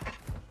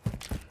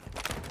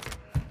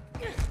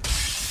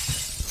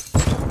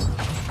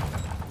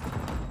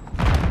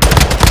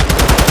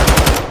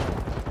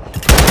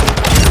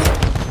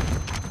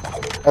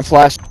 A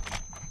flash.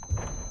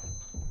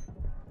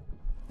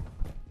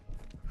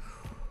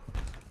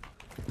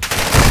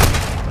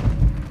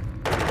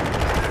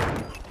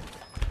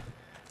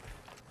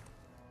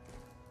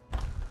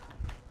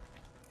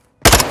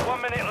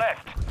 One minute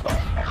left.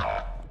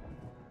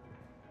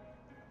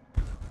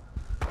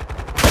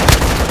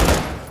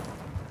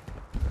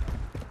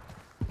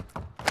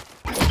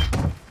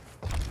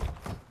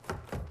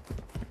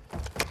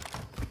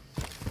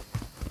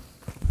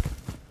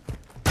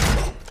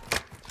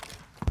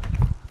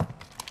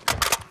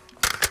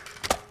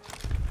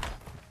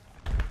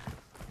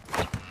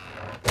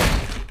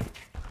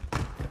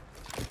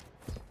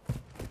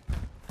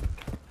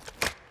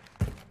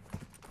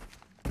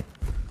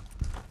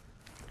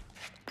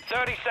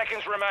 Thirty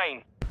seconds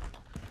remain.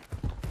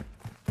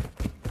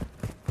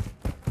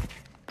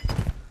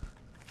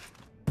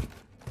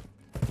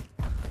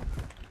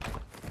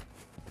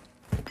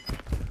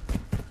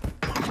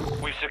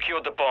 We've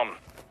secured the bomb.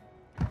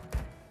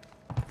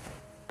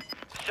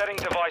 Setting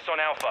device on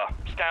Alpha.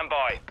 Stand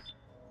by.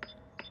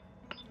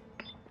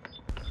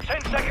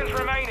 10 seconds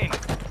remaining.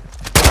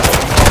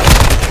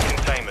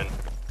 Containment.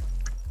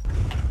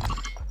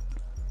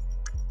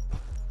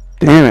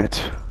 Damn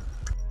it.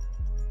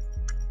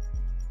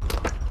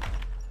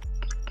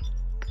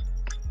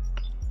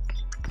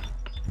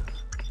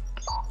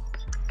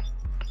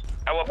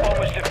 Our bomb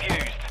was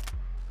defused.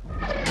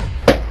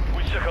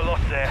 We took a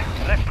loss there.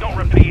 Let's not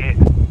repeat it.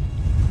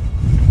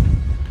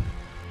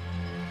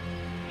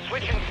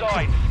 Switching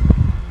sides.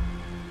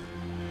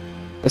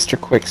 Mr.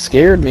 Quick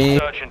scared me.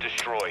 Search and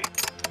destroy.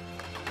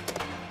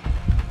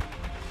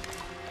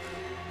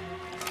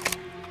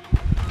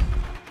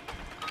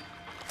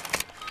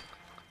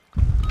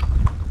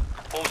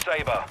 All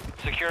Saber,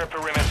 secure a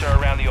perimeter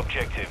around the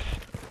objectives.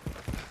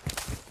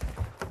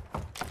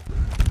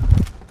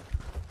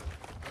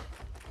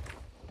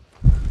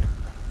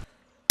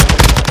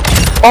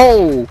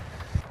 Oh!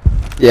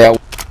 Yeah.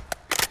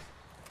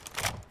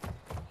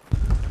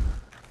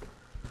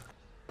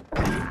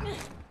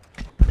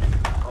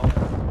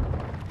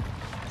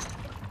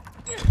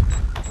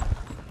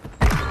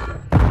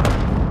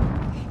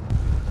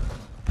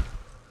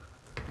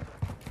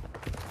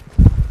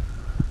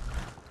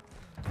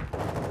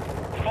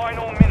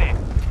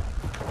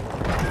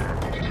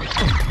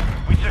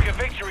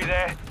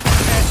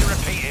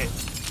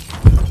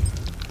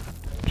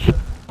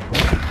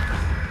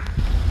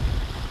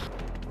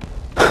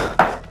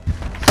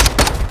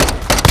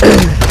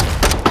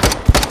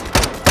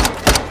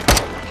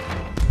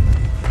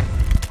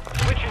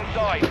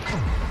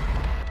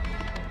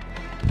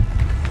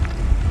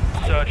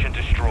 Search and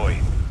destroy.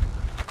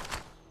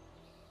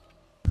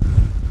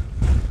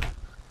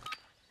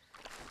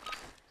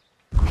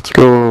 Let's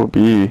go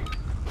B.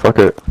 Fuck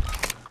it.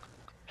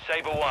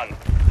 Saber 1,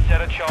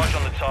 set a charge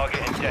on the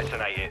target and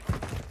detonate it.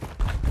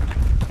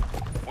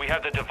 We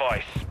have the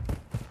device.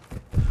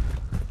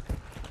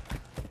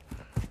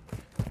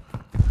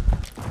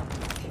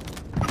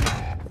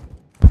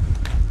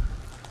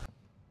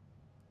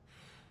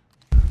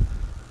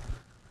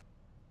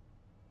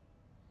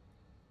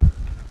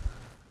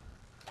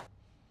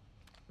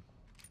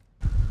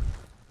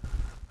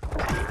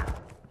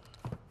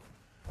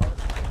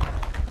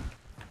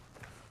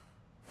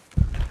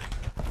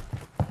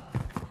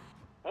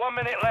 One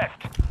minute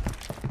left.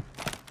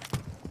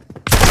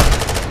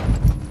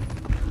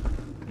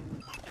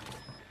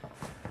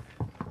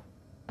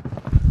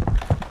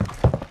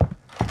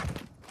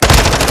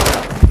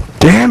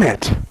 Damn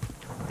it!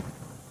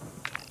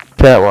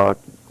 Catwalk.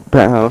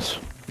 Penthouse.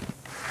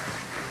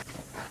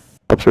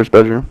 Upstairs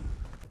bedroom.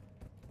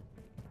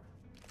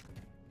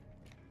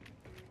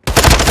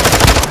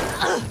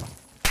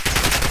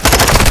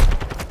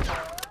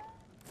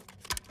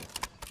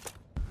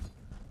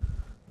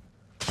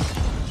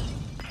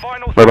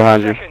 Final Right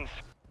behind you. seconds.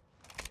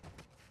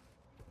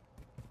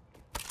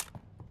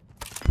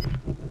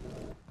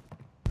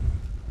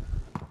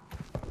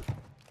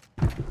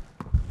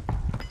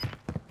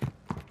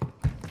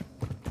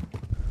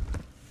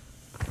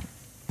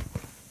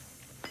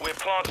 We're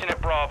planting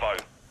at Bravo.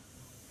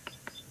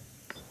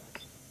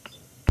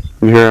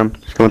 You hear him?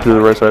 He's going through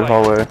the right side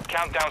hallway.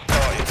 Countdown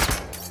started.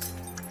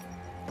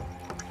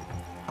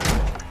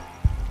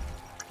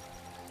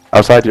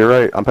 Outside to your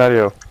right, on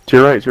patio. To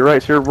your right, to your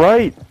right, to your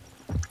right!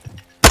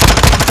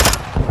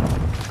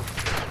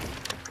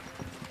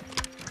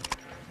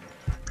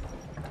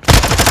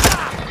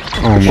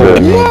 Oh my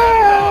Shit.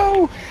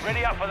 god.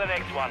 Ready up for the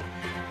next one.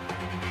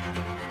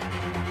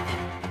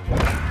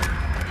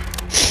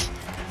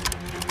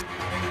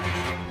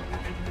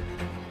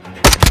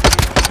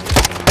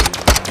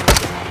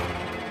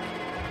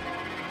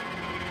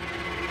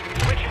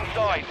 Switch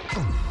inside.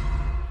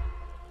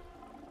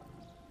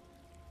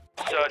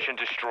 Search and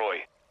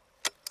destroy.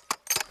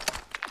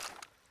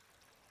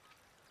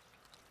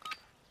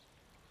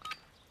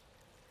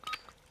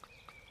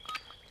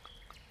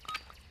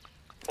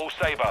 All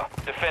Saber,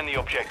 defend the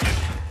objective.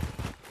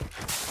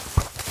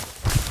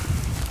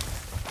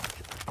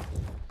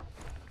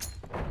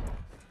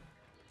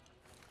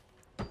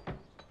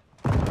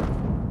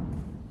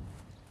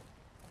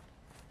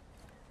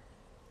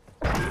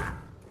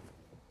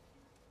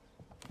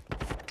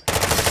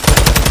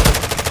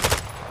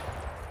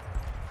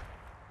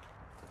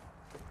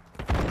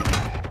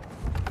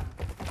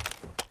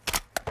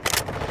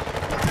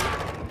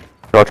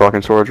 Y'all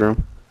talking storage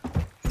room.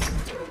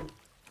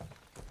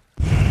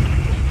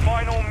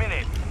 Final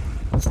minute.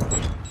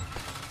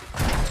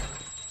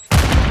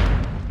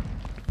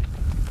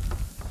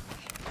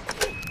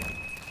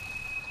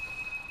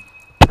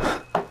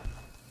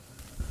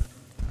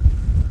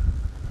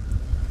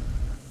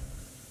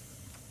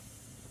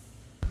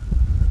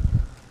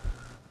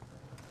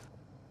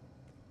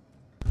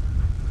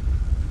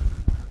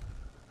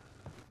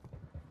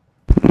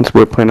 It's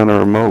we're playing on a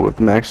remote with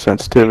max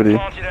sensitivity.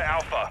 Planted at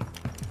Alpha.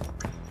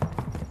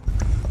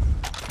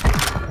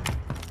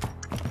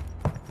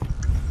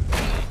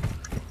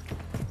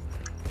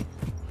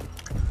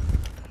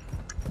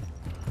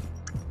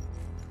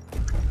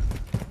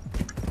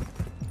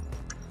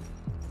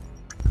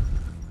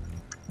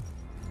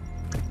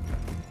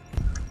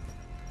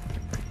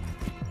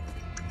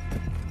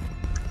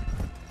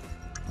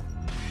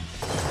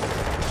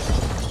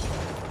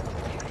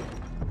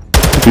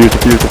 Defuse,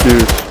 defuse,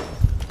 defuse.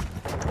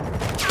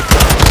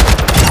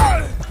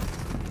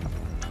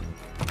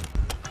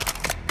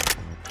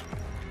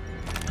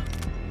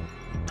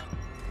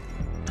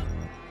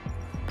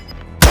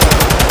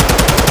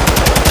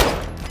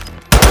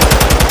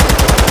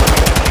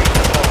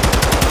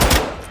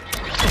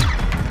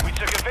 We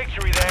took a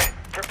victory there.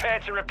 Prepare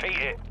to repeat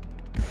it.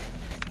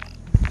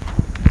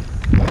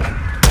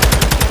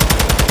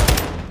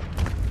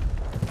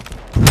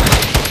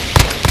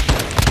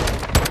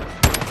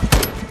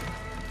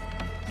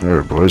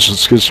 Alright, boys,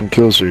 let's get some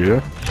kills here,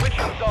 yeah? Switch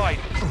inside.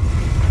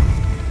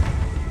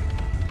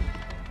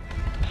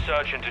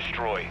 Search and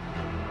destroy.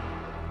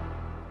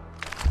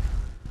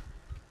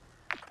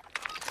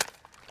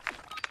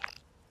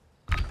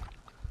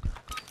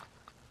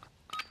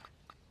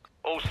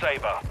 All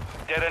Saber,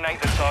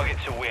 detonate the target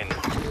to win.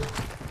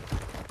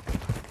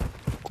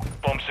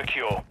 Bomb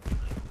secure.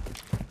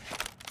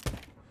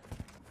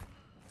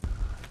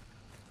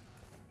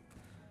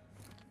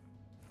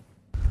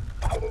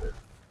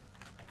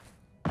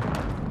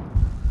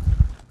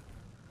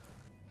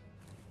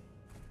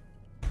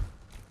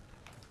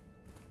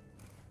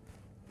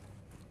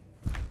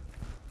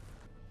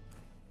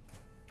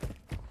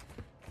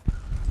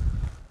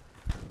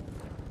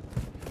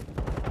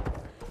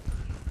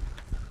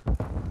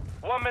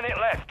 One minute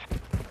left.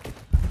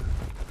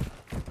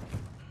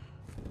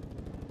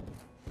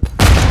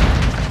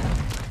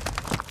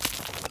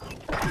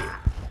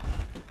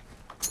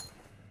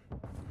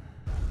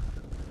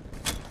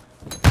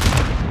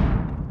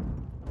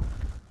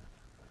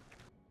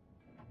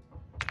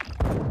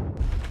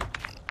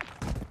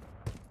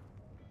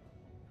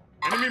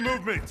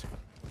 movement!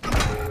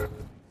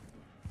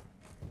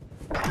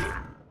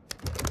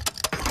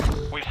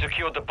 We've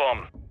secured the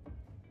bomb.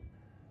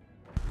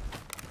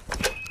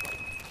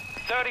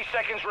 30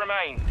 seconds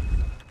remain.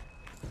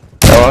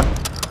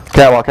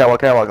 Catwalk,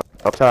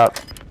 up top.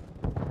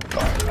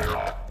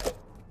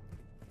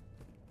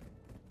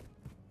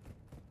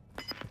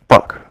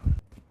 Fuck.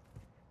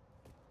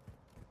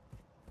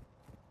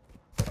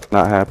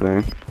 Not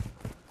happening. 10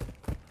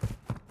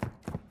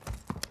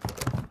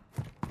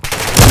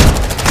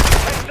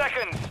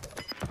 seconds.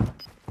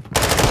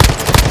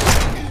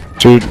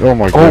 Dude, oh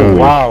my Oh god.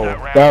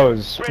 wow, that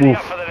was Ready oof.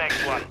 up for the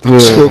next one.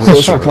 Still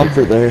close for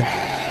comfort there.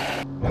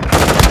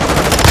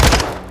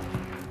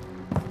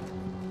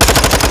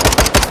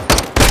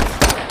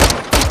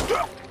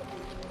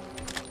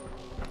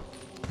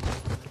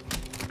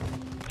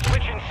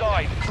 Switch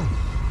inside.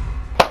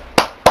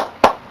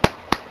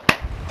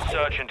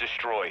 Search and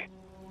destroy.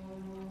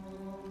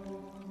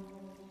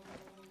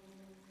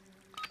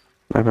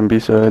 Knife and B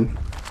side.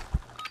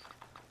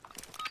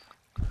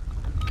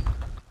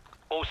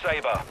 All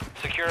Saber,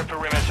 secure a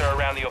perimeter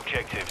around the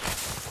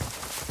objectives.